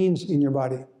difference means in your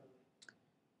body.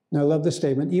 Now, I love this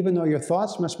statement. Even though your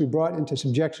thoughts must be brought into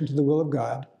subjection to the will of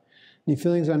God, and your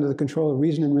feelings under the control of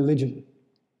reason and religion.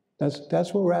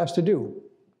 That's what we're asked to do.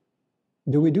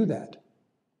 Do we do that?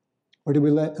 Or do we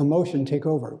let emotion take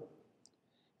over?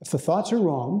 If the thoughts are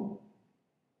wrong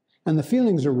and the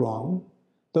feelings are wrong,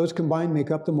 those combined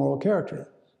make up the moral character.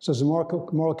 So is the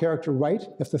moral character right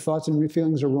if the thoughts and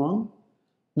feelings are wrong?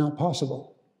 Not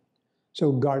possible.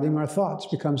 So guarding our thoughts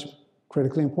becomes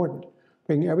critically important.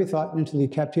 Bringing every thought into the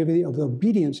captivity of the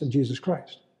obedience of Jesus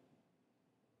Christ.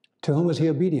 To whom was he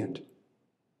obedient?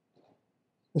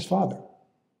 His Father,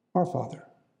 our Father.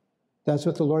 That's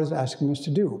what the Lord is asking us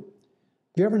to do.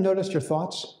 Have you ever noticed your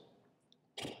thoughts?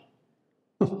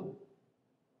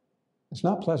 It's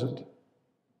not pleasant.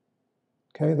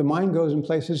 Okay, the mind goes in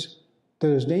places that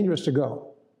is dangerous to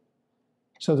go.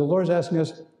 So the Lord's asking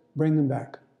us, bring them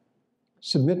back.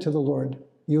 Submit to the Lord.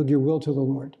 Yield your will to the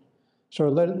Lord. So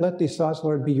let these thoughts,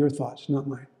 Lord, be your thoughts, not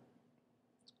mine.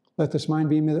 Let this mind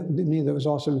be in me that was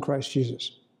also in Christ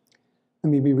Jesus. Let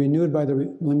me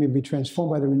be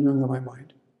transformed by the renewing of my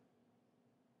mind.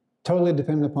 Totally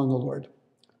dependent upon the Lord.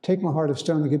 Take my heart of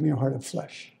stone and give me a heart of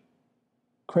flesh.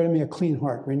 Create in me a clean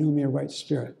heart, renew me a right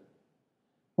spirit.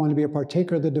 I want to be a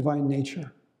partaker of the divine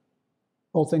nature.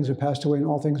 Old things have passed away and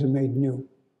all things are made new.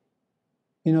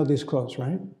 You know these quotes,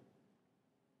 right? Do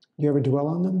you ever dwell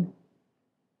on them?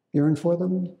 Yearn for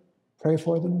them? Pray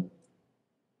for them?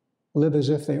 Live as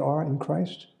if they are in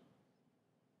Christ?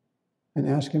 And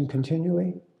ask him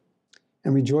continually?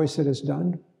 And rejoice that it's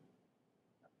done?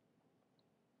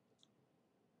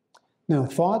 Now,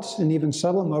 thoughts and even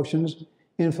subtle emotions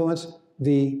influence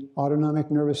the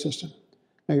autonomic nervous system.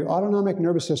 Now, your autonomic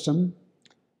nervous system,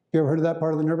 you ever heard of that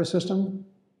part of the nervous system?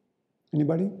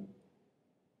 Anybody?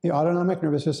 The autonomic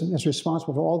nervous system is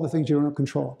responsible for all the things you don't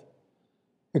control.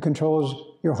 It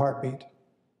controls your heartbeat,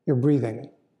 your breathing,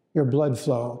 your blood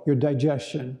flow, your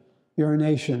digestion,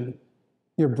 urination,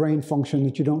 your brain function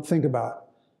that you don't think about.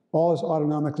 All is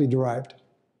autonomically derived.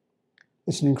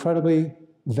 It's an incredibly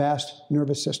vast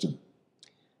nervous system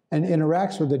and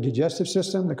interacts with the digestive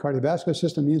system, the cardiovascular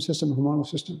system, immune system, hormonal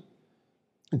system.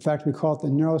 In fact, we call it the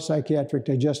neuropsychiatric,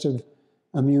 digestive,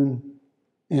 immune,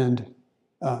 and,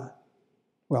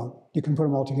 well, you can put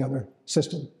them all together,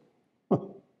 system.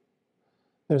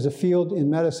 There's a field in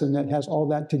medicine that has all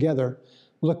that together,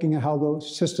 looking at how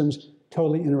those systems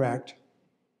totally interact.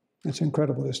 It's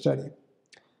incredible to study.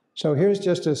 So here's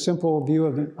just a simple view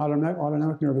of the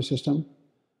autonomic nervous system.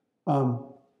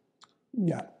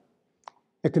 Yeah,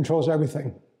 it controls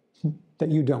everything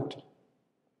that you don't.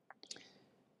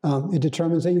 It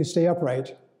determines that you stay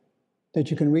upright, that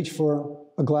you can reach for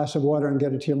a glass of water and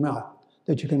get it to your mouth,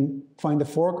 that you can find a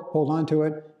fork, hold on to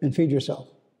it, and feed yourself,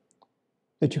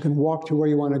 that you can walk to where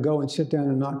you want to go and sit down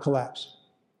and not collapse,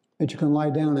 that you can lie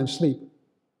down and sleep.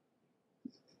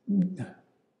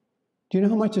 Do you know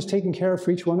how much is taken care of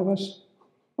for each one of us?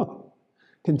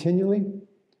 Continually.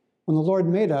 When the Lord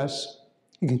made us,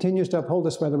 He continues to uphold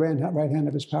us by the right hand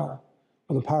of his power,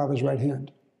 or the power of his right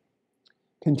hand.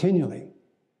 Continually.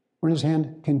 We're in his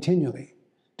hand continually.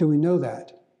 Do we know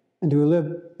that? And do we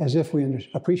live as if we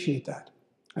appreciate that?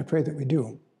 I pray that we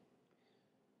do.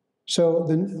 So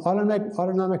the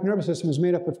autonomic nervous system is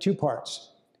made up of two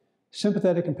parts,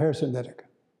 sympathetic and parasympathetic.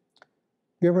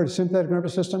 You ever heard of sympathetic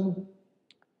nervous system?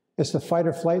 It's the fight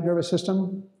or flight nervous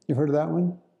system. You've heard of that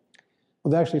one?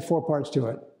 Well, there's actually four parts to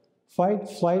it. Fight,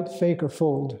 flight, fake, or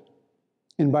fold.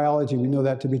 In biology, we know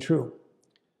that to be true.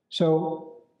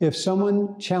 So if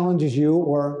someone challenges you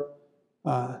or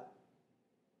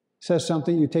says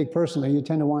something you take personally, you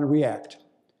tend to want to react.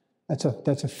 That's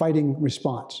a fighting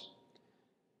response.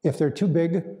 If they're too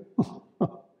big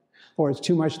or it's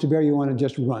too much to bear, you want to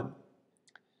just run.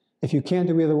 If you can't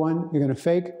do either one, you're going to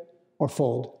fake or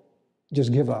fold.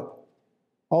 Just give up.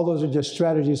 All those are just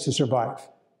strategies to survive.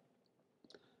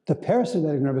 The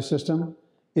parasympathetic nervous system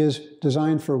is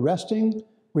designed for resting,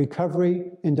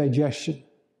 recovery, and digestion.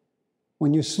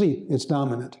 When you sleep, it's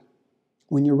dominant.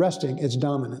 When you're resting, it's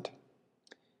dominant.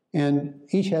 And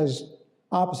each has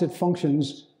opposite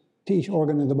functions to each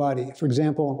organ of the body. For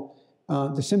example,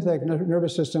 the sympathetic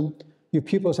nervous system, your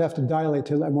pupils have to dilate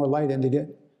to let more light in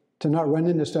to not run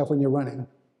into stuff when you're running.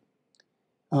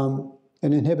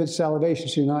 It inhibits salivation,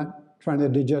 so you're not trying to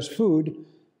digest food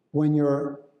when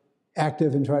you're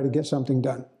active and try to get something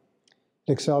done.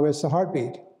 It accelerates the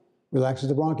heartbeat, relaxes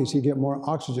the bronchi so you get more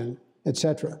oxygen,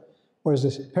 etc. Whereas the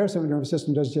parasympathetic nervous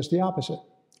system does just the opposite.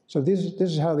 So this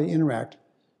is how they interact.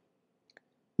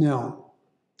 Now,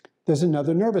 there's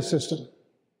another nervous system.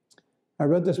 I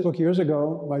read this book years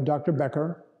ago by Dr.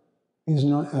 Becker. He's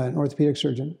an orthopedic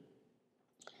surgeon.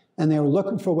 And they were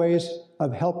looking for ways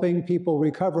of helping people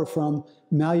recover from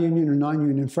malunion or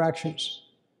non-union fractures.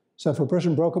 So if a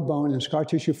person broke a bone and scar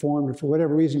tissue formed, or for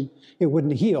whatever reason it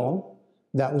wouldn't heal,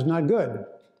 that was not good.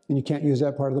 And you can't use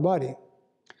that part of the body.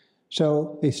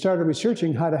 So they started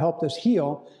researching how to help this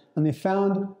heal, and they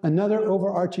found another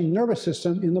overarching nervous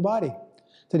system in the body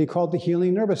that he called the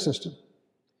healing nervous system.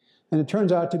 And it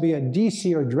turns out to be a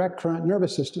DC, or direct current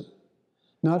nervous system,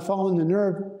 not following the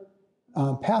nerve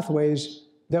pathways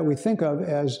that we think of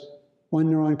as one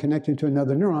neuron connecting to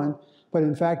another neuron, but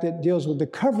in fact it deals with the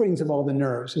coverings of all the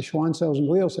nerves, the Schwann cells and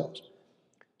glial cells.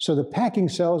 So the packing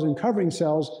cells and covering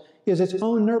cells is its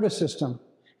own nervous system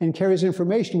and carries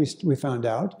information, we found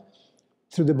out,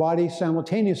 through the body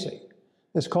simultaneously.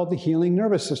 It's called the healing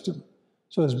nervous system.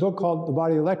 So this book called The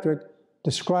Body Electric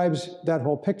describes that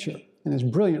whole picture, and it's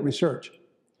brilliant research.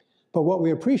 But what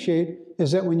we appreciate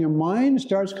is that when your mind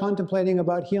starts contemplating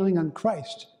about healing on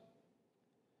Christ,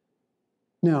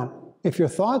 now, if your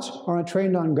thoughts aren't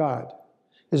trained on God,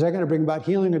 is that going to bring about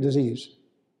healing or disease?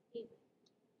 Healing.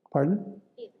 Pardon?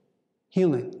 Healing.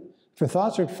 Healing. If your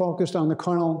thoughts are focused on the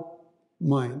carnal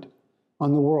mind,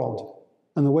 on the world,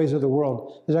 on the ways of the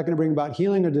world, is that going to bring about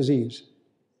healing or disease?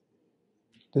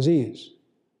 Disease.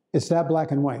 It's that black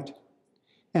and white.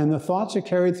 And the thoughts are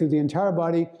carried through the entire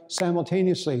body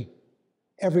simultaneously,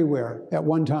 everywhere, at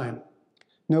one time.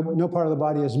 No part of the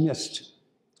body is missed.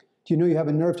 Do you know you have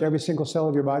a nerve to every single cell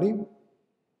of your body?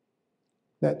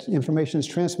 That information is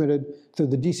transmitted through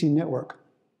the DC network.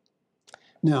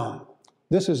 Now,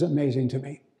 this is amazing to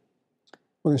me.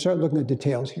 We're going to start looking at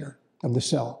details here of the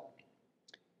cell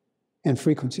and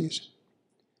frequencies.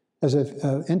 As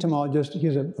an entomologist,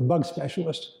 he's a bug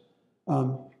specialist,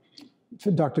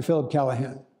 Dr. Philip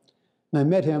Callahan. And I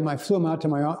met him, I flew him out to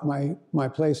my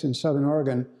place in Southern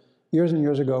Oregon years and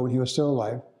years ago when he was still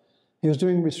alive. He was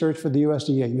doing research for the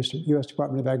USDA, U.S.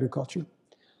 Department of Agriculture,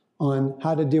 on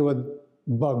how to deal with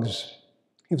bugs.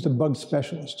 He was a bug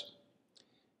specialist.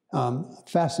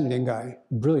 Fascinating guy,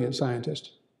 brilliant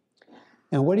scientist.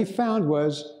 And what he found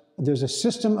was there's a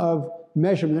system of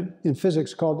measurement in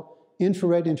physics called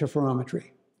infrared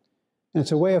interferometry. And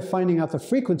it's a way of finding out the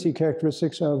frequency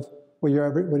characteristics of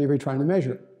whatever you're trying to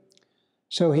measure.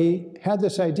 So he had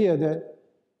this idea that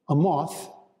a moth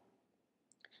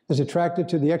is attracted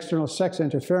to the external sex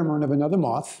interpheromone of another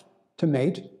moth to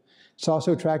mate. It's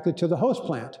also attracted to the host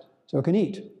plant, so it can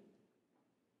eat.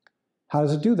 How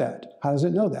does it do that? How does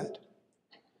it know that?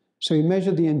 So he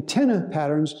measured the antenna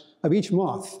patterns of each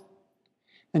moth,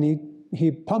 and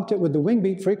he pumped it with the wing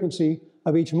beat frequency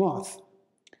of each moth.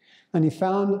 And he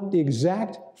found the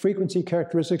exact frequency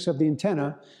characteristics of the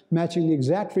antenna matching the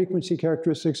exact frequency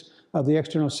characteristics of the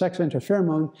external sex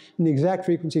interpheromone and the exact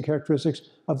frequency characteristics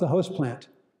of the host plant.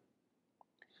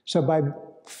 So by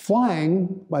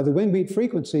flying by the wing beat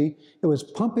frequency, it was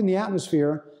pumping the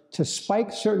atmosphere to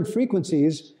spike certain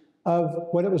frequencies of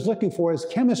what it was looking for as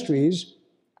chemistries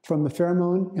from the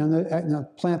pheromone and the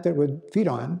plant that it would feed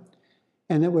on.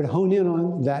 and it would hone in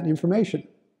on that information.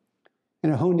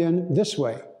 And it honed in this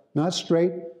way, not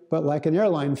straight, but like an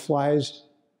airline flies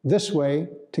this way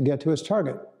to get to its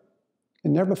target.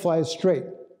 It never flies straight.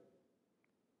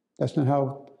 That's not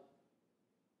how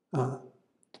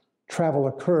travel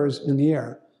occurs in the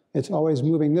air. It's always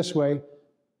moving this way,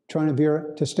 trying to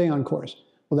veer to stay on course.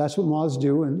 Well, that's what moths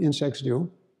do and insects do.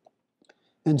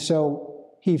 And so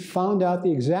he found out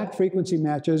the exact frequency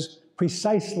matches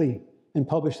precisely and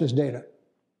published this data.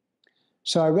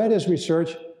 So I read his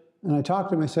research and I talked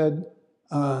to him. I said,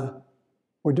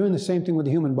 we're doing the same thing with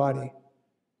the human body.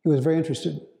 He was very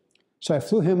interested. So I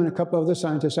flew him and a couple of other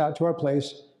scientists out to our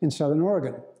place in Southern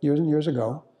Oregon years and years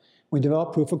ago. We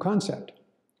developed proof of concept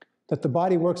that the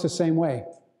body works the same way.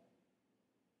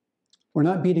 We're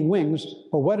not beating wings,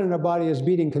 but what in our body is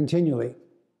beating continually?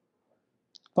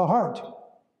 The heart.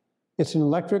 It's an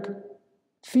electric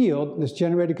field that's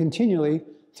generated continually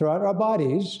throughout our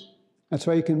bodies. That's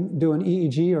why you can do an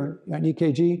EEG or an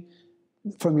EKG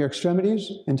from your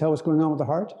extremities and tell what's going on with the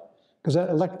heart, because that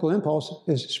electrical impulse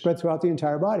is spread throughout the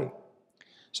entire body.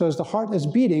 So as the heart is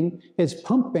beating, it's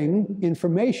pumping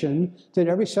information that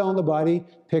every cell in the body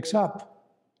picks up.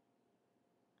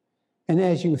 And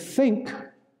as you think,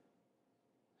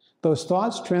 those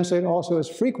thoughts translate also as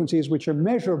frequencies which are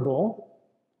measurable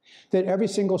that every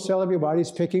single cell of your body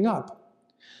is picking up.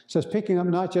 So it's picking up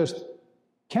not just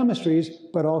chemistries,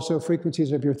 but also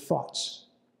frequencies of your thoughts.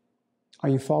 Are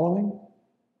you following?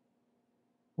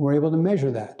 We're able to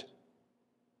measure that.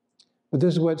 But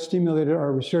this is what stimulated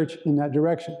our research in that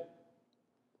direction.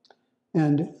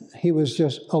 And he was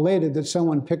just elated that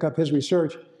someone pick up his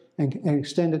research and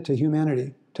extend it to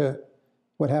humanity, to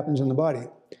what happens in the body.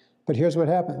 But here's what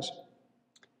happens.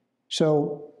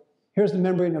 So here's the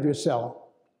membrane of your cell.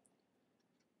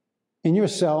 In your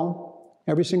cell,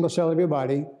 every single cell of your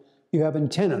body, you have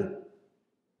antennae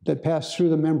that pass through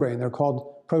the membrane. They're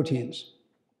called proteins.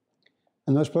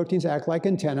 And those proteins act like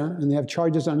antennae, and they have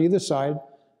charges on either side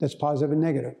that's positive and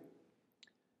negative.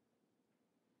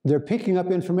 They're picking up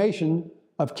information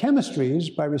of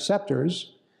chemistries by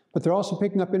receptors, but they're also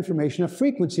picking up information of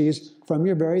frequencies from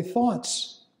your very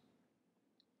thoughts,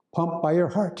 pumped by your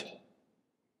heart.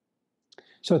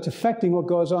 So it's affecting what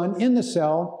goes on in the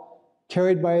cell,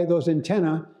 carried by those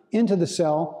antennae into the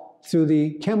cell through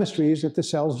the chemistries that the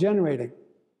cell's generating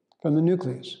from the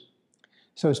nucleus.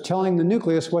 So it's telling the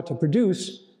nucleus what to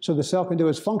produce so the cell can do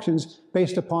its functions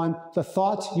based upon the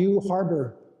thoughts you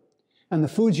harbor and the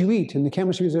foods you eat and the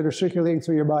chemistries that are circulating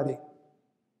through your body.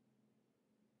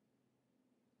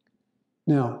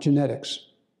 Now, genetics.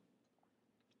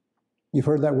 You've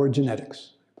heard that word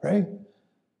genetics, right?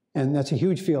 And that's a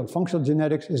huge field. Functional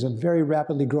genetics is a very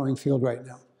rapidly growing field right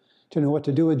now. To know what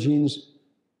to do with genes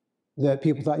that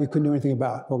people thought you couldn't do anything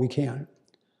about. Well, we can.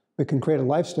 We can create a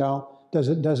lifestyle does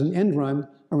an end run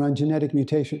around genetic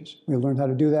mutations. We've learned how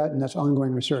to do that, and that's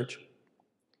ongoing research.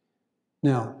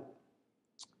 Now,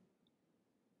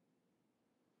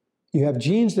 you have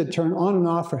genes that turn on and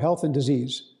off for health and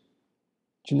disease.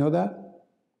 Did you know that?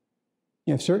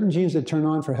 You have certain genes that turn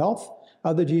on for health,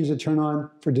 other genes that turn on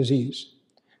for disease.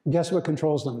 And guess what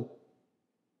controls them?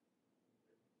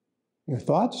 Your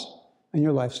thoughts and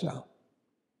your lifestyle.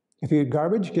 If you eat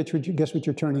garbage, guess what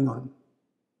you're turning on?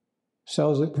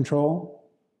 Cells that control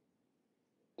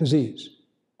disease.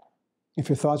 If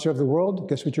your thoughts are of the world,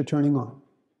 guess what you're turning on?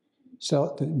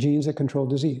 The genes that control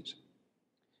disease.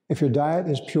 If your diet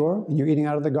is pure and you're eating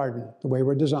out of the garden, the way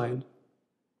we're designed,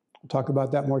 we'll talk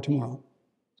about that more tomorrow.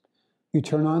 You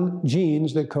turn on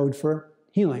genes that code for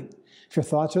healing. If your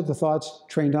thoughts are the thoughts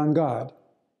trained on God,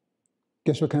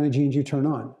 guess what kind of genes you turn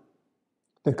on?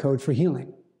 That code for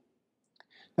healing.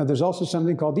 Now there's also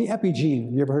something called the epigene.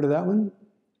 Have you ever heard of that one?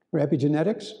 Or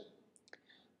epigenetics?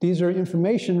 These are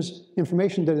information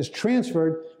that is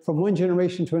transferred from one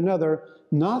generation to another,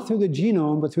 not through the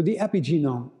genome, but through the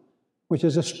epigenome, which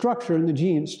is a structure in the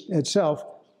gene itself,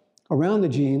 around the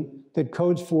gene, that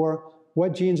codes for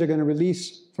what genes are going to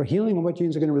release for healing and what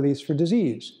genes are going to release for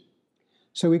disease.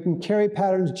 So we can carry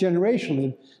patterns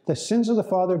generationally. The sins of the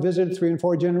father visited 3 and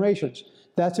 4 generations.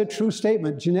 That's a true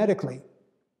statement genetically.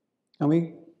 And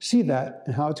we see that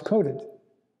in how it's coded.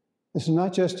 This is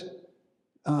not just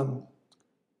some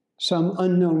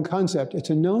unknown concept. It's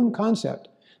a known concept.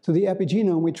 Through the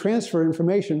epigenome, we transfer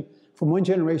information from one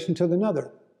generation to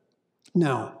another.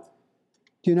 Now,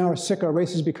 do you know how sick our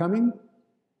race is becoming?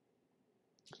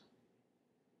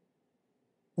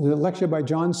 There's a lecture by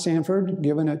John Sanford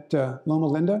given at Loma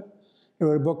Linda. He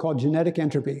wrote a book called Genetic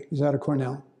Entropy. He's out of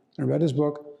Cornell. I read his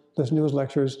book, listened to his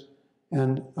lectures,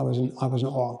 and I was in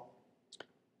awe.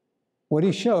 What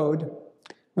he showed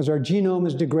was our genome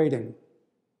is degrading.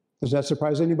 Does that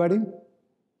surprise anybody?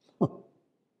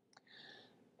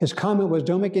 His comment was,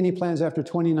 don't make any plans after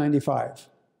 2095.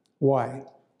 Why?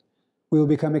 We will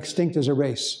become extinct as a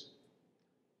race.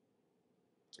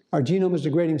 Our genome is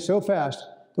degrading so fast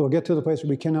that we'll get to the place where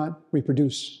we cannot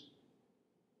reproduce.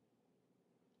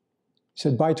 He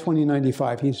said by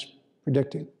 2095, he's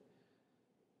predicting.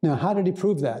 Now, how did he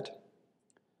prove that?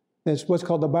 It's what's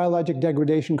called the biologic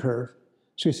degradation curve.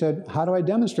 So he said, how do I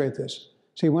demonstrate this?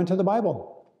 So he went to the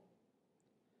Bible.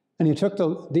 And he took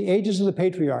the ages of the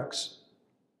patriarchs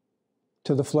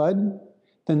to the flood,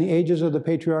 then the ages of the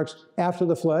patriarchs after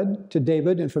the flood to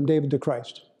David, and from David to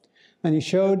Christ. And he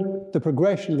showed the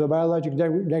progression of the biologic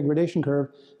degradation curve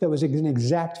that was an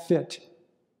exact fit.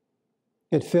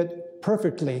 It fit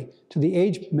perfectly to the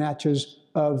age matches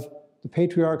of the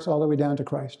patriarchs all the way down to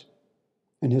Christ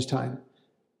in his time,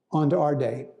 on to our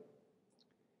day.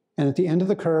 And at the end of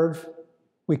the curve,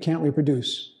 we can't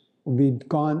reproduce. We'll be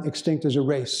gone extinct as a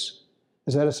race.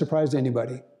 Is that a surprise to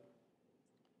anybody?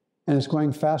 And it's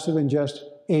going faster than just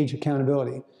age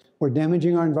accountability. We're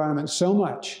damaging our environment so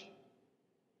much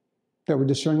that we're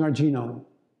destroying our genome.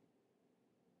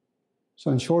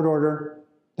 So in short order,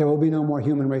 there will be no more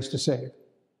human race to save.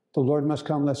 The Lord must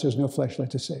come lest there's no flesh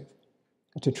left to save.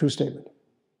 It's a true statement.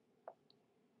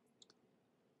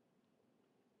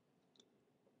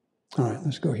 All right,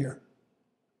 let's go here.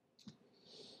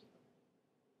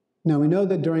 Now we know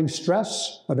that during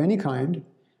stress of any kind,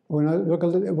 we're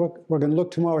going to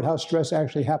look tomorrow at how stress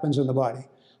actually happens in the body,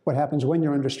 what happens when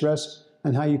you're under stress,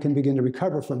 and how you can begin to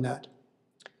recover from that.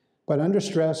 But under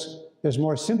stress, there's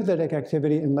more sympathetic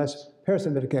activity and less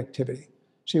parasympathetic activity.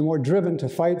 So you're more driven to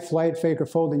fight, flight, fake, or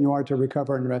fold than you are to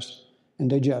recover and rest and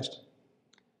digest.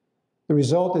 The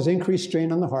result is increased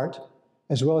strain on the heart,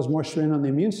 as well as more strain on the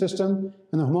immune system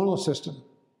and the hormonal system.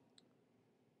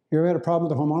 You ever had a problem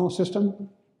with the hormonal system?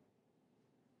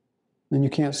 Then you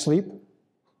can't sleep?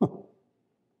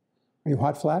 Or you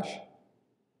hot flash?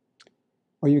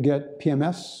 Or you get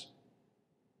PMS?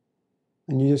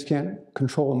 And you just can't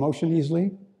control emotion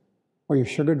easily? Or your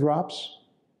sugar drops?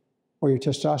 Or your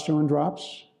testosterone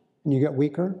drops? And you get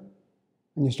weaker?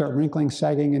 And you start wrinkling,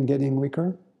 sagging, and getting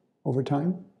weaker over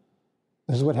time?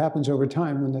 This is what happens over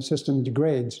time when the system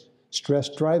degrades.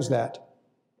 Stress drives that.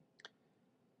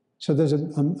 So there's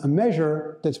a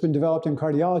measure that's been developed in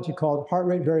cardiology called heart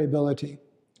rate variability.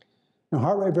 Now,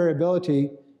 heart rate variability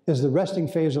is the resting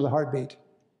phase of the heartbeat.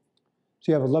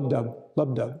 So you have a lub-dub,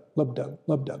 lub-dub, lub-dub,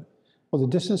 lub-dub. Well, the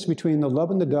distance between the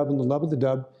lub and the dub and the lub of the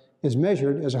dub is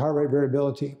measured as a heart rate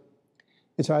variability.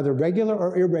 It's either regular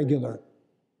or irregular.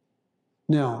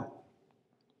 Now,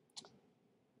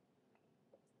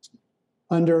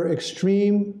 under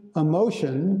extreme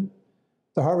emotion,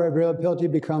 the heart rate variability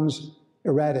becomes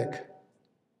erratic.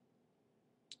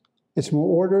 It's more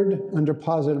ordered under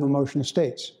positive emotional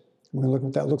states. We're going to look at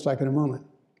what that looks like in a moment.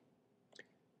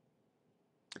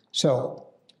 So,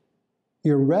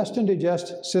 your rest and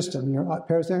digest system, your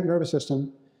parasympathetic nervous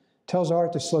system, tells the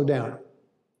heart to slow down.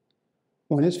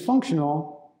 When it's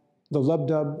functional, the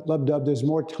lub-dub, there's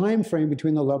more time frame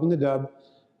between the lub and the dub,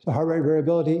 the heart rate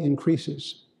variability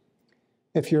increases.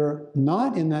 If you're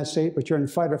not in that state, but you're in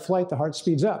fight or flight, the heart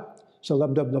speeds up. So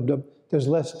lub-dub, lub-dub. There's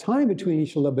less time between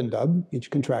each lub and dub, each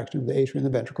contraction of the atria and the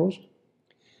ventricles.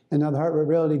 And now the heart rate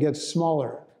variability gets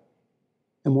smaller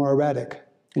and more erratic.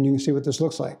 And you can see what this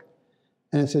looks like.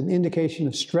 And it's an indication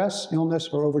of stress, illness,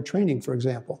 or overtraining, for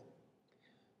example.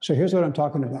 So here's what I'm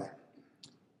talking about.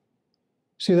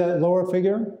 See that lower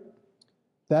figure?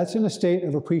 That's in a state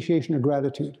of appreciation or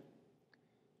gratitude.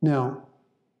 Now,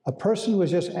 a person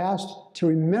was just asked to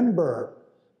remember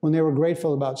when they were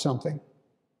grateful about something,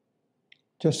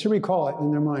 just to recall it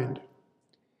in their mind.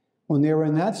 When they were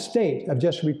in that state of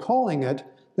just recalling it,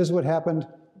 this is what happened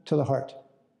to the heart.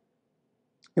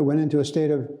 It went into a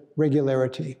state of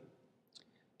regularity.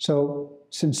 So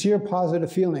sincere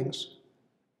positive feelings,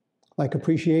 like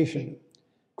appreciation,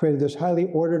 created this highly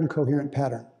ordered and coherent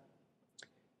pattern.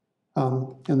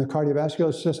 And the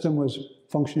cardiovascular system was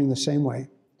functioning the same way,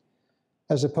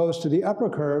 as opposed to the upper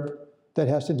curve that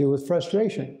has to do with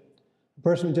frustration. The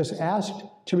person was just asked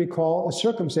to recall a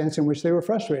circumstance in which they were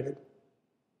frustrated.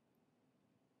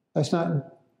 That's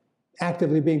not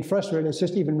actively being frustrated, it's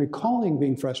just even recalling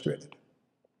being frustrated.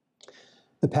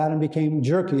 The pattern became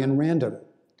jerky and random.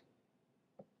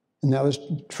 And that was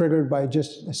triggered by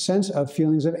just a sense of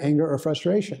feelings of anger or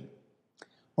frustration,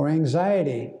 or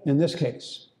anxiety in this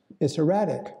case. It's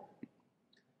erratic.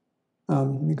 Let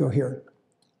me go here.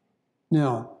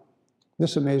 Now,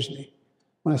 this amazed me.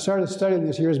 When I started studying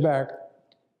this years back,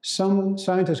 some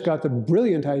scientists got the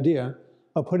brilliant idea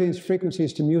of putting these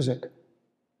frequencies to music.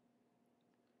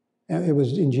 And it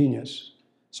was ingenious.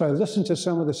 So I listened to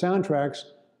some of the soundtracks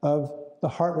of the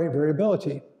heart rate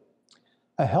variability.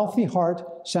 A healthy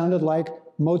heart sounded like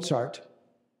Mozart.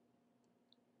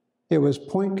 It was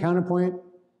point, counterpoint.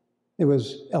 It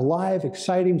was alive,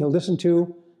 exciting to listen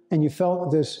to, and you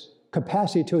felt this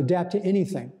capacity to adapt to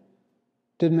anything.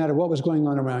 Didn't matter what was going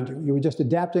on around you. You were just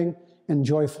adapting and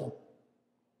joyful.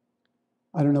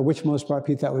 I don't know which Mozart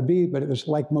piece that would be, but it was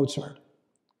like Mozart.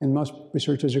 And most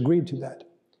researchers agreed to that.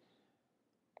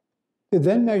 It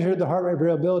then measured the heart rate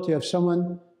variability of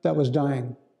someone that was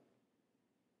dying.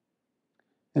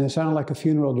 And it sounded like a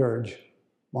funeral dirge.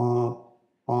 Wah,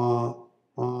 wah,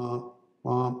 wah,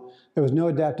 wah. There was no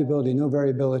adaptability, no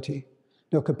variability,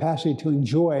 no capacity to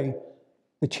enjoy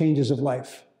the changes of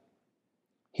life.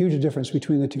 Huge difference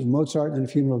between the two, Mozart and a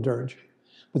funeral dirge.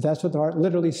 But that's what the heart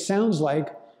literally sounds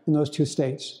like in those two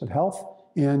states of health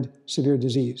and severe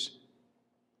disease.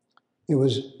 It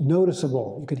was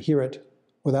noticeable. You could hear it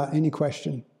without any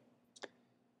question.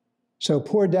 So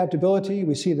poor adaptability,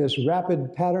 we see this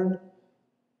rapid pattern.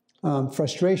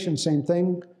 Frustration, same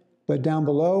thing. But down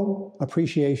below,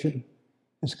 appreciation.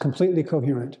 It's completely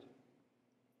coherent.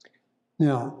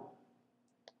 Now,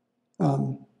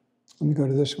 let me go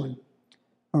to this one.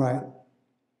 All right.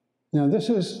 Now, this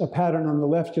is a pattern on the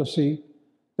left. You'll see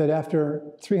that after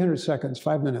 300 seconds,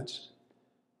 5 minutes,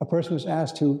 a person was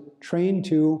asked to train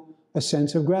to a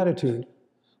sense of gratitude.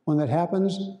 When that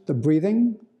happens, the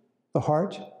breathing, the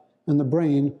heart, and the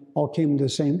brain all came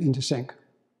into sync.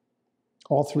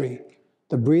 All three.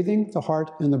 The breathing, the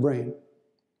heart, and the brain.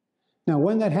 Now,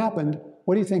 when that happened,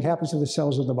 what do you think happens to the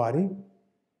cells of the body?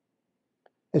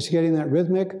 It's getting that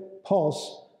rhythmic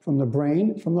pulse from the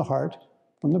brain, from the heart,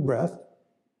 from the breath,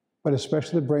 but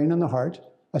especially the brain and the heart,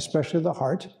 especially the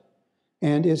heart,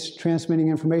 and it's transmitting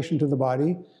information to the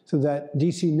body through that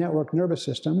DC network nervous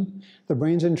system. The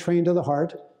brain's entrained to the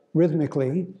heart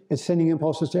rhythmically. It's sending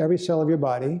impulses to every cell of your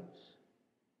body.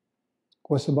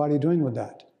 What's the body doing with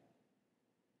that?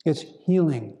 It's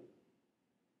healing.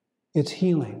 It's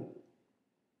healing.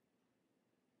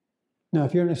 Now,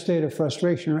 if you're in a state of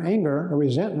frustration or anger or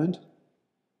resentment,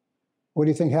 what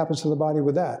do you think happens to the body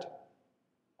with that?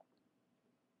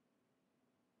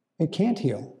 It can't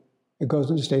heal. It goes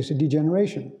into states of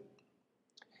degeneration.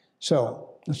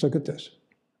 So, let's look at this.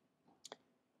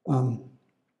 All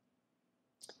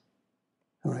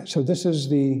right, so this is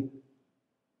the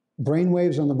brain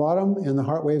waves on the bottom and the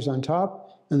heart waves on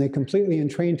top, and they completely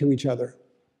entrain to each other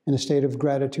in a state of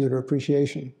gratitude or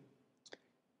appreciation.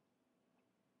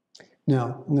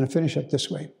 Now, I'm going to finish up this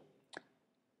way.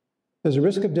 There's a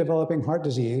risk of developing heart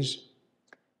disease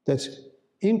that's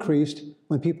increased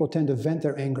when people tend to vent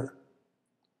their anger,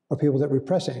 or people that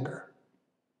repress anger.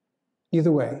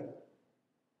 Either way,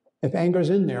 if anger's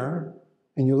in there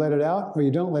and you let it out or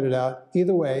you don't let it out,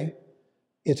 either way,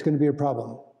 it's going to be a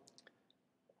problem.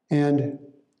 And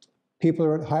people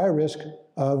are at higher risk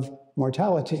of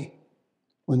mortality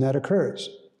when that occurs.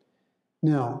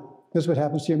 Now, this is what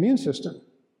happens to your immune system.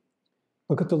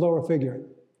 Look at the lower figure.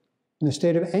 In a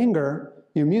state of anger,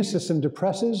 your immune system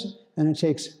depresses, and it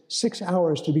takes 6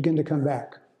 hours to begin to come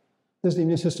back. This is the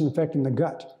immune system affecting the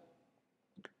gut.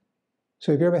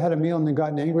 So have you ever had a meal and then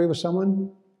gotten angry with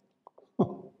someone?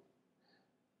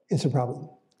 It's a problem.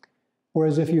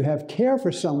 Whereas if you have care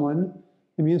for someone,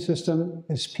 the immune system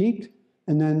is peaked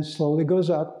and then slowly goes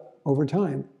up over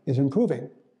time, is improving.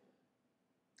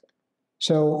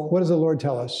 So what does the Lord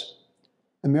tell us?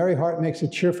 A merry heart makes a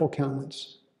cheerful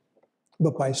countenance,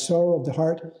 but by sorrow of the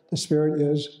heart, the spirit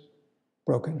is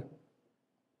broken.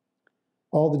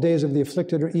 All the days of the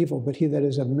afflicted are evil, but he that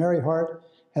is of merry heart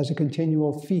has a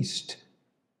continual feast.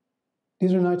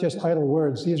 These are not just idle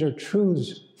words. These are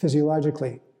truths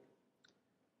physiologically.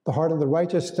 The heart of the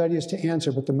righteous studies to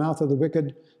answer, but the mouth of the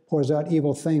wicked pours out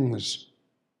evil things.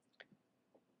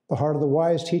 The heart of the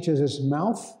wise teaches his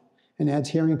mouth and adds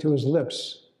hearing to his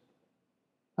lips.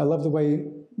 I love the way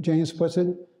James puts it.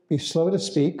 Be slow to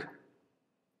speak,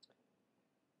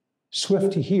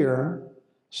 swift to hear,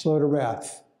 slow to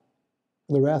wrath.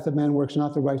 The wrath of man works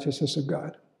not the righteousness of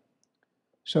God.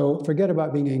 So forget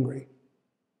about being angry.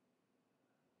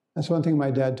 That's one thing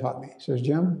my dad taught me. He says,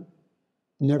 Jim,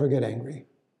 never get angry.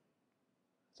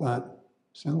 I thought,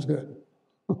 sounds good.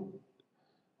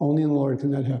 Only in the Lord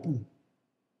can that happen.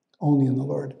 Only in the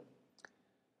Lord.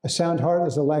 A sound heart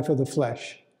is the life of the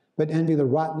flesh, but envy the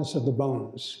rottenness of the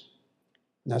bones.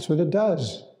 And that's what it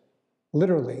does.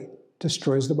 Literally,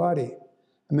 destroys the body.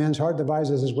 A man's heart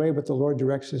devises his way, but the Lord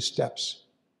directs his steps.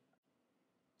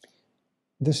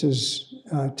 This is,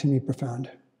 to me,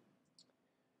 profound.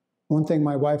 One thing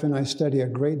my wife and I study a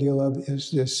great deal of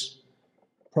is this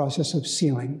process of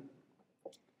sealing.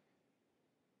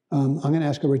 I'm going to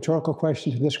ask a rhetorical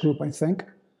question to this group, I think.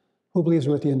 Who believes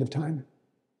we're at the end of time?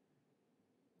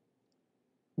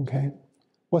 Okay.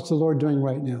 What's the Lord doing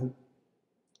right now?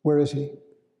 Where is he?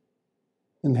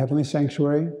 In the heavenly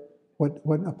sanctuary?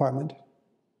 What apartment?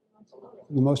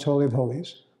 The most holy of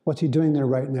holies. What's he doing there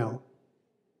right now?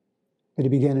 That he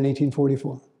began in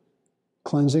 1844.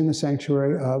 Cleansing the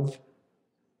sanctuary of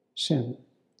sin.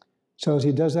 So as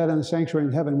he does that in the sanctuary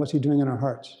in heaven, what's he doing in our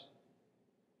hearts?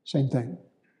 Same thing.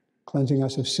 Cleansing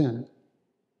us of sin.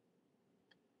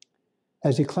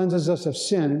 As he cleanses us of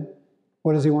sin,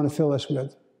 what does he want to fill us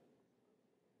with?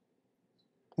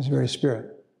 His very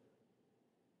Spirit.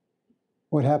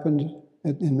 What happened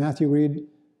in Matthew, read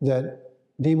that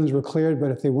demons were cleared,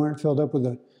 but if they weren't filled up with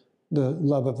the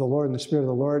love of the Lord and the Spirit of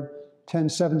the Lord,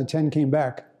 7 to 10 came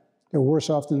back. They were worse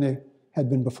off than they had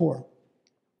been before.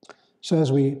 So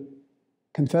as we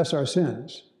confess our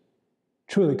sins,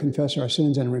 truly confess our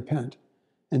sins and repent,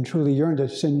 and truly yearn to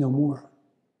sin no more.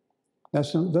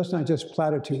 That's not just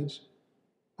platitudes.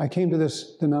 I came to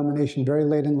this denomination very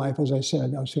late in life, as I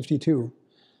said. I was 52.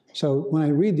 So when I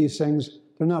read these things,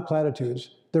 they're not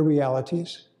platitudes. They're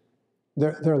realities.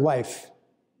 They're life.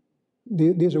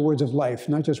 These are words of life,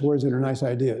 not just words that are nice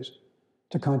ideas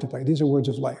to contemplate. These are words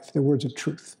of life. They're words of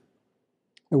truth.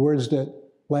 They're words that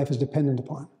life is dependent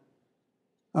upon.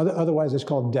 Otherwise, it's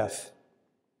called death.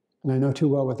 And I know too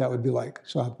well what that would be like,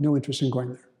 so I have no interest in going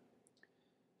there.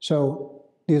 So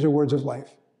these are words of life.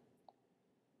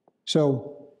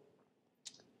 So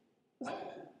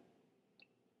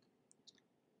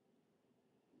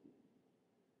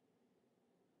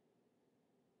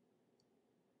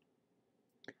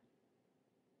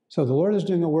the Lord is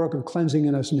doing a work of cleansing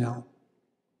in us now.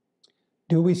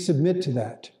 Do we submit to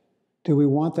that? Do we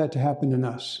want that to happen in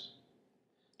us?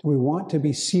 Do we want to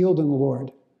be sealed in the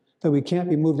Lord, that we can't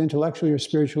be moved intellectually or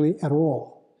spiritually at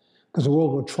all? Because the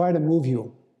world will try to move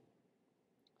you.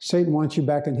 Satan wants you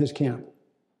back in his camp.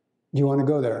 Do you want to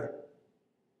go there?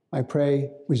 I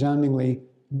pray resoundingly,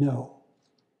 no.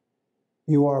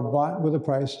 You are bought with a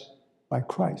price by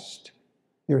Christ.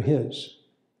 You're his.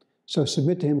 So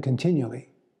submit to him continually.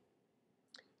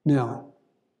 Now,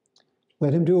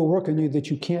 let him do a work in you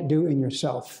that you can't do in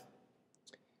yourself.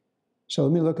 So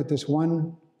let me look at this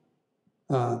one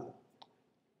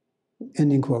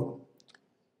ending quote.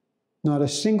 Not a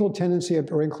single tendency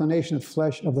or inclination of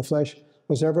the flesh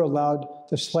was ever allowed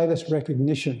the slightest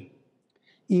recognition,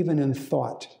 even in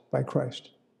thought, by Christ.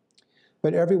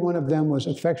 But every one of them was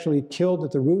effectually killed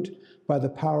at the root by the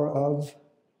power of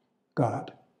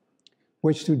God,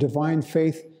 which through divine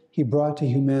faith he brought to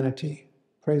humanity.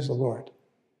 Praise the Lord.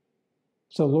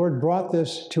 So the Lord brought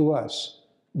this to us.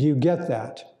 Do you get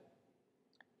that?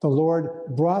 The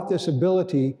Lord brought this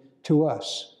ability to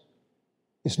us.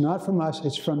 It's not from us,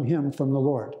 it's from him, from the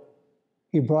Lord.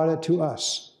 He brought it to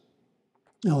us.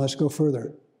 Now let's go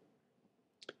further.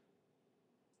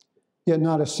 Yet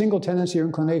not a single tendency or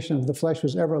inclination of the flesh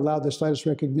was ever allowed the slightest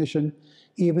recognition,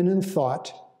 even in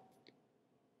thought.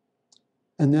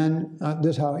 And then,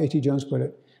 this is how A.T. Jones put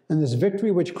it, and this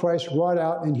victory which Christ wrought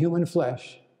out in human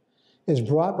flesh is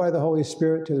brought by the Holy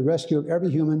Spirit to the rescue of every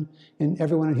human and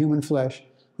everyone in human flesh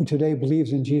who today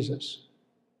believes in Jesus.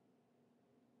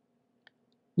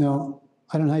 Now,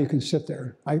 I don't know how you can sit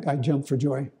there. I jump for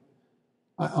joy.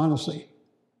 Honestly,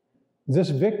 this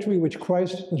victory which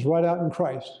Christ was wrought out in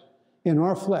Christ, in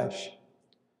our flesh.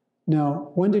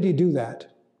 Now, when did he do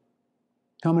that?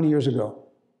 How many years ago?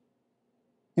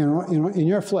 In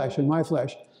your flesh, in my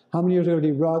flesh, how many years ago did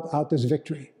he wrought out this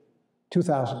victory?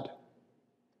 2,000,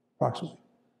 approximately.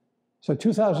 So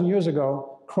 2,000 years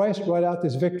ago, Christ wrought out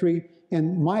this victory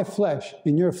in my flesh,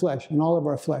 in your flesh, in all of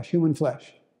our flesh, human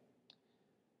flesh,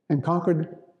 and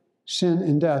conquered sin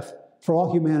and death for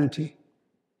all humanity.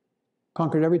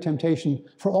 Conquered every temptation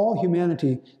for all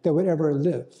humanity that would ever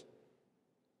live.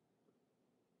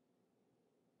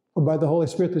 For by the Holy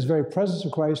Spirit, this very presence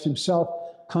of Christ himself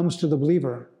comes to the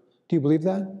believer. Do you believe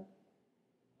that?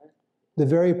 The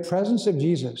very presence of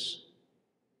Jesus.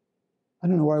 I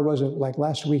don't know where I was, like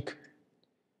last week,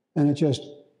 and it just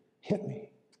hit me.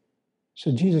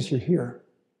 So Jesus, you're here.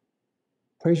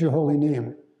 Praise your holy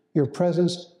name. Your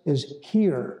presence is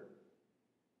here.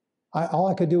 All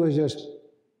I could do is just,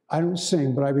 I don't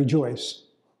sing, but I rejoice.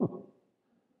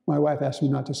 My wife asked me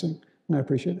not to sing, and I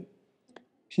appreciate it.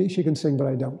 She can sing, but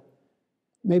I don't.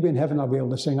 Maybe in heaven I'll be able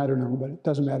to sing, I don't know, but it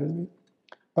doesn't matter to me.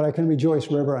 But I can rejoice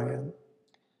wherever I am.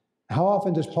 How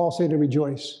often does Paul say to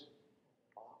rejoice?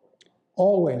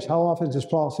 Always. How often does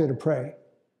Paul say to pray?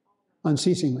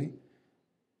 Unceasingly.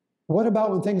 What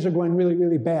about when things are going really,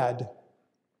 really bad?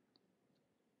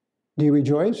 Do you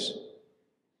rejoice?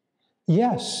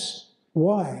 Yes.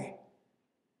 Why?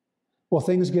 Will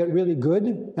things get really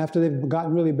good after they've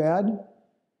gotten really bad?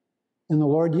 In the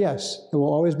Lord, yes, it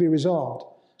will always be resolved.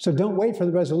 So don't wait for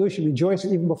the resolution. Rejoice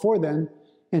even before then,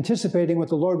 anticipating what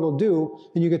the Lord will do,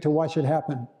 and you get to watch it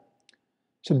happen.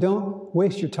 So don't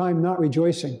waste your time not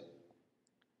rejoicing.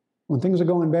 When things are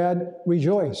going bad,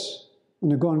 rejoice. When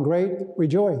they're going great,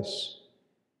 rejoice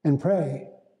and pray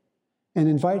and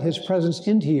invite His presence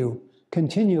into you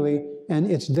continually, and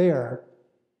it's there.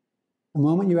 The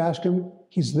moment you ask Him,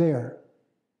 He's there.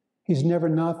 He's never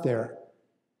not there.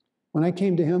 When I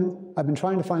came to Him, I've been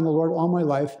trying to find the Lord all my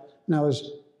life, and I was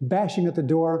bashing at the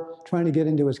door, trying to get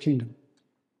into His kingdom.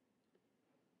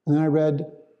 And then I read,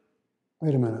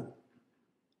 wait a minute,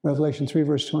 Revelation 3,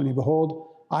 verse 20,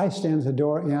 behold, I stand at the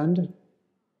door and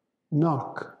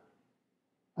knock.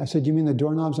 I said, you mean the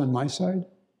doorknob's on my side?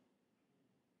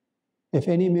 If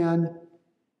any man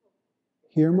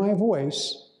hear my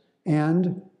voice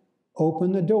and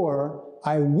open the door,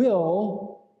 I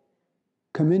will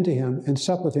come into him and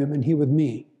sup with him and he with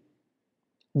me.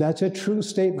 That's a true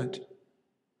statement.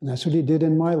 And that's what He did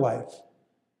in my life.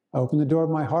 I opened the door of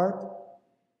my heart.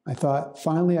 I thought,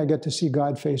 finally I get to see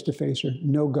God face to face, or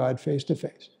know God face to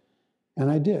face.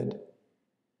 And I did.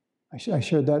 I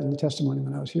shared that in the testimony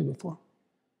when I was here before.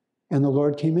 And the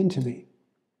Lord came into me.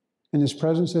 And His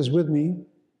presence is with me.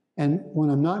 And when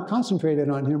I'm not concentrated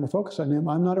on Him or focused on Him,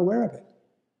 I'm not aware of it.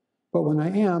 But when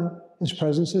I am, His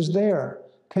presence is there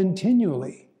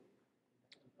continually.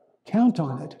 Count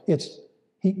on it.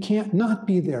 He can't not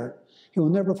be there. He will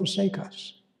never forsake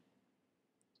us.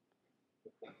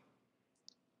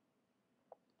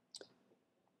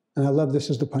 And I love this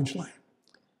as the punchline.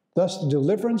 Thus, the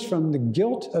deliverance from the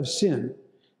guilt of sin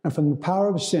and from the power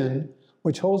of sin,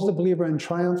 which holds the believer in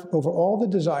triumph over all the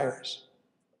desires,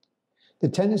 the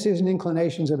tendencies and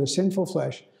inclinations of his sinful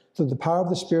flesh, through the power of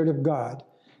the Spirit of God.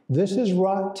 This is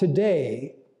wrought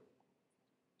today.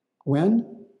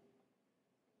 When?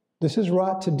 This is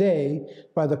wrought today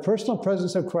by the personal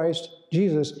presence of Christ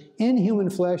Jesus in human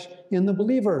flesh in the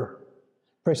believer,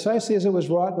 precisely as it was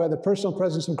wrought by the personal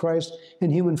presence of Christ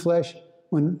in human flesh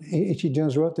when H.E.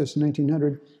 Jones wrote this in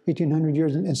 1800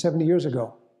 years and 70 years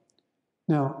ago.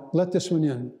 Now, let this one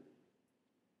in.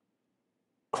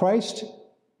 Christ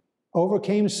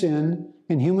overcame sin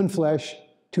in human flesh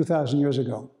 2,000 years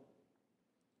ago.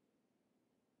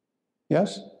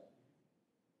 Yes?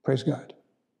 Praise God.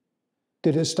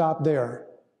 Did it stop there?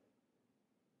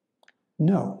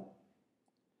 No.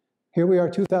 Here we are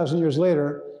 2,000 years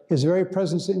later. His very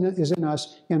presence is in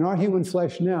us, in our human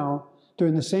flesh now,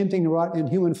 doing the same thing wrought in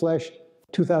human flesh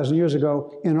 2,000 years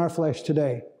ago in our flesh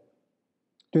today.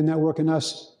 Doing that work in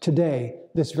us today,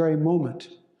 this very moment,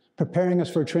 preparing us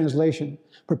for translation,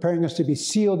 preparing us to be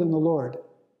sealed in the Lord,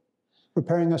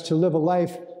 preparing us to live a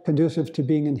life conducive to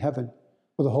being in heaven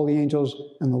with the holy angels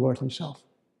and the Lord Himself,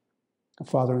 the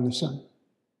Father and the Son.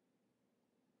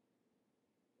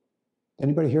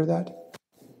 Anybody hear that?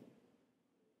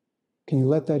 Can you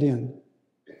let that in?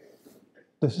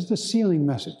 This is the sealing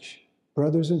message,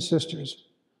 brothers and sisters,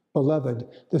 beloved.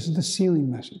 This is the sealing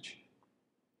message.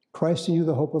 Christ in you,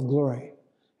 the hope of glory,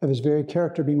 of His very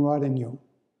character being wrought in you.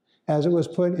 As it was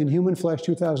put in human flesh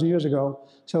 2,000 years ago,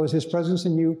 so is His presence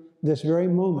in you this very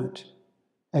moment,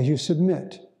 as you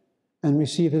submit and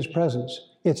receive His presence.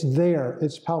 It's there,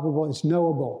 it's palpable, it's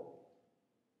knowable.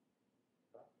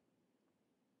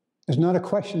 There's not a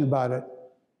question about it.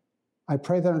 I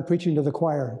pray that I'm preaching to the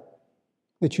choir,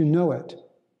 that you know it,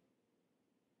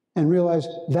 and realize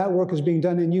that work is being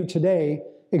done in you today,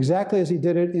 exactly as He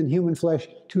did it in human flesh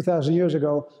 2,000 years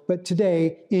ago, but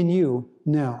today in you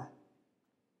now.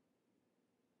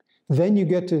 Then you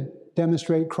get to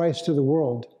demonstrate Christ to the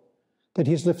world, that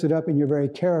He's lifted up in your very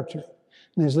character.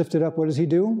 And He's lifted up, what does He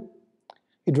do?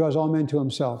 He draws all men to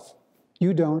Himself.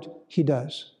 You don't, He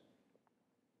does.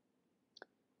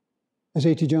 As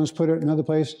A.T. Jones put it in another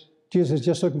place, Jesus is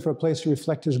just looking for a place to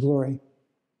reflect His glory.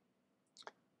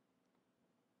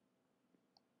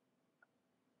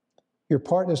 Your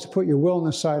part is to put your will on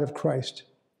the side of Christ.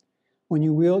 When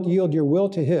you yield your will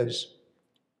to His,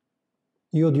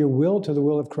 yield your will to the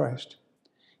will of Christ,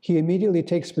 He immediately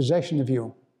takes possession of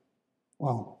you.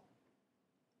 Wow.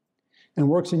 And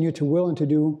works in you to will and to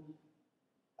do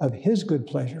of His good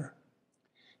pleasure.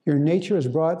 Your nature is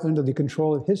brought under the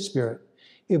control of His Spirit.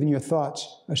 Even your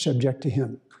thoughts are subject to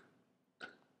Him.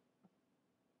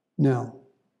 Now,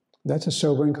 that's a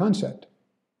sobering concept.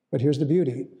 But here's the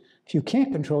beauty. If you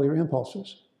can't control your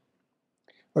impulses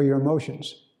or your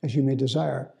emotions, as you may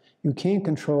desire, you can't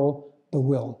control the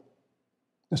will.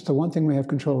 That's the one thing we have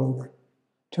control over.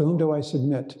 To whom do I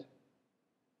submit?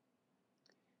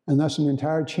 and thus an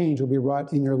entire change will be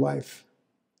wrought in your life.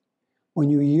 When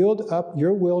you yield up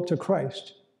your will to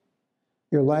Christ,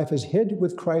 your life is hid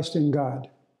with Christ in God.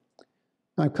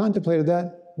 And I've contemplated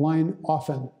that line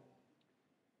often,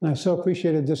 and I so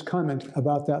appreciated this comment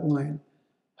about that line,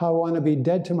 how I want to be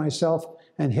dead to myself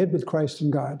and hid with Christ in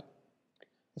God.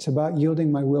 It's about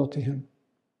yielding my will to Him.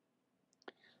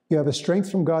 You have a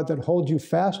strength from God that holds you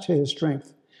fast to His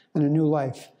strength, and a new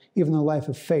life, even the life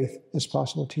of faith, is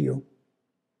possible to you.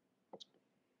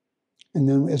 And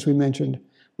then, as we mentioned,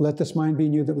 let this mind be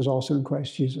in you that was also in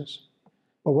Christ Jesus.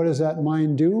 But what does that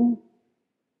mind do?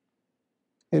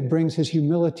 It brings His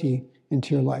humility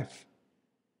into your life.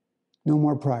 No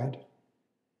more pride.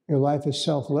 Your life is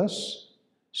selfless,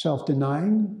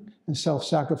 self-denying, and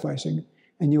self-sacrificing,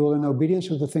 and you will in obedience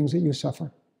with the things that you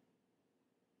suffer.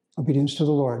 Obedience to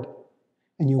the Lord,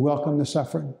 and you welcome the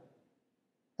suffering,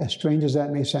 as strange as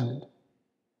that may sound,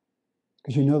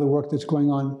 because you know the work that's going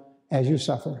on as you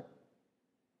suffer,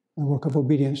 the work of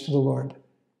obedience to the Lord.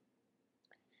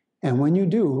 And when you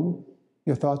do,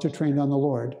 your thoughts are trained on the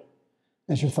Lord.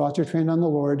 As your thoughts are trained on the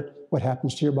Lord, what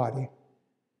happens to your body?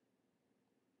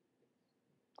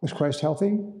 Was Christ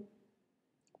healthy?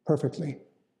 Perfectly.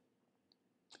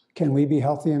 Can we be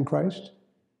healthy in Christ?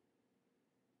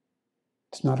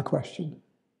 It's not a question,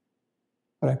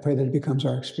 but I pray that it becomes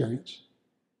our experience.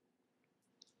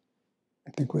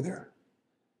 I think we're there.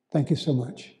 Thank you so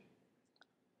much.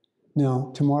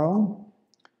 Now, tomorrow,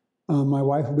 my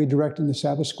wife will be directing the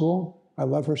Sabbath school. I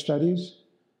love her studies.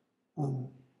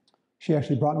 She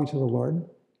actually brought me to the Lord,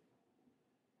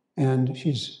 and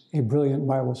she's a brilliant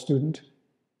Bible student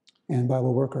and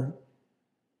Bible worker.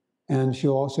 And she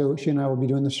and I will be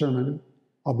doing the sermon.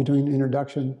 I'll be doing an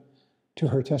introduction to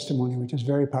her testimony, which is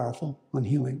very powerful, on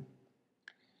healing.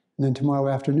 And then tomorrow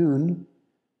afternoon,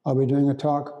 I'll be doing a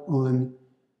talk on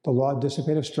the law of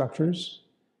dissipative structures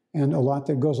and a lot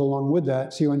that goes along with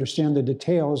that, so you understand the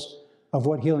details of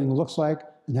what healing looks like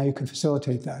and how you can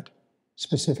facilitate that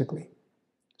specifically.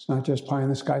 It's not just pie in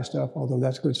the sky stuff, although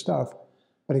that's good stuff,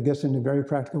 but it gets into very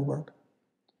practical work.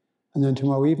 And then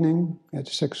tomorrow evening at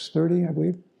 6:30, I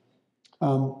believe,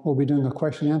 we'll be doing a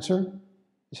question answer.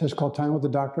 It says called Time with the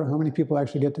Doctor. How many people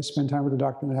actually get to spend time with the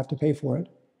doctor and have to pay for it?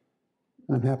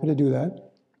 And I'm happy to do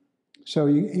that. So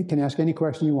you can ask any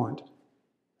question you want.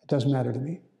 It doesn't matter to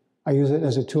me. I use it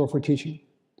as a tool for teaching.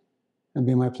 It'll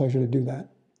be my pleasure to do that.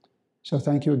 So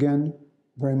thank you again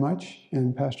very much.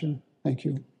 And Pastor, thank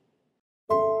you.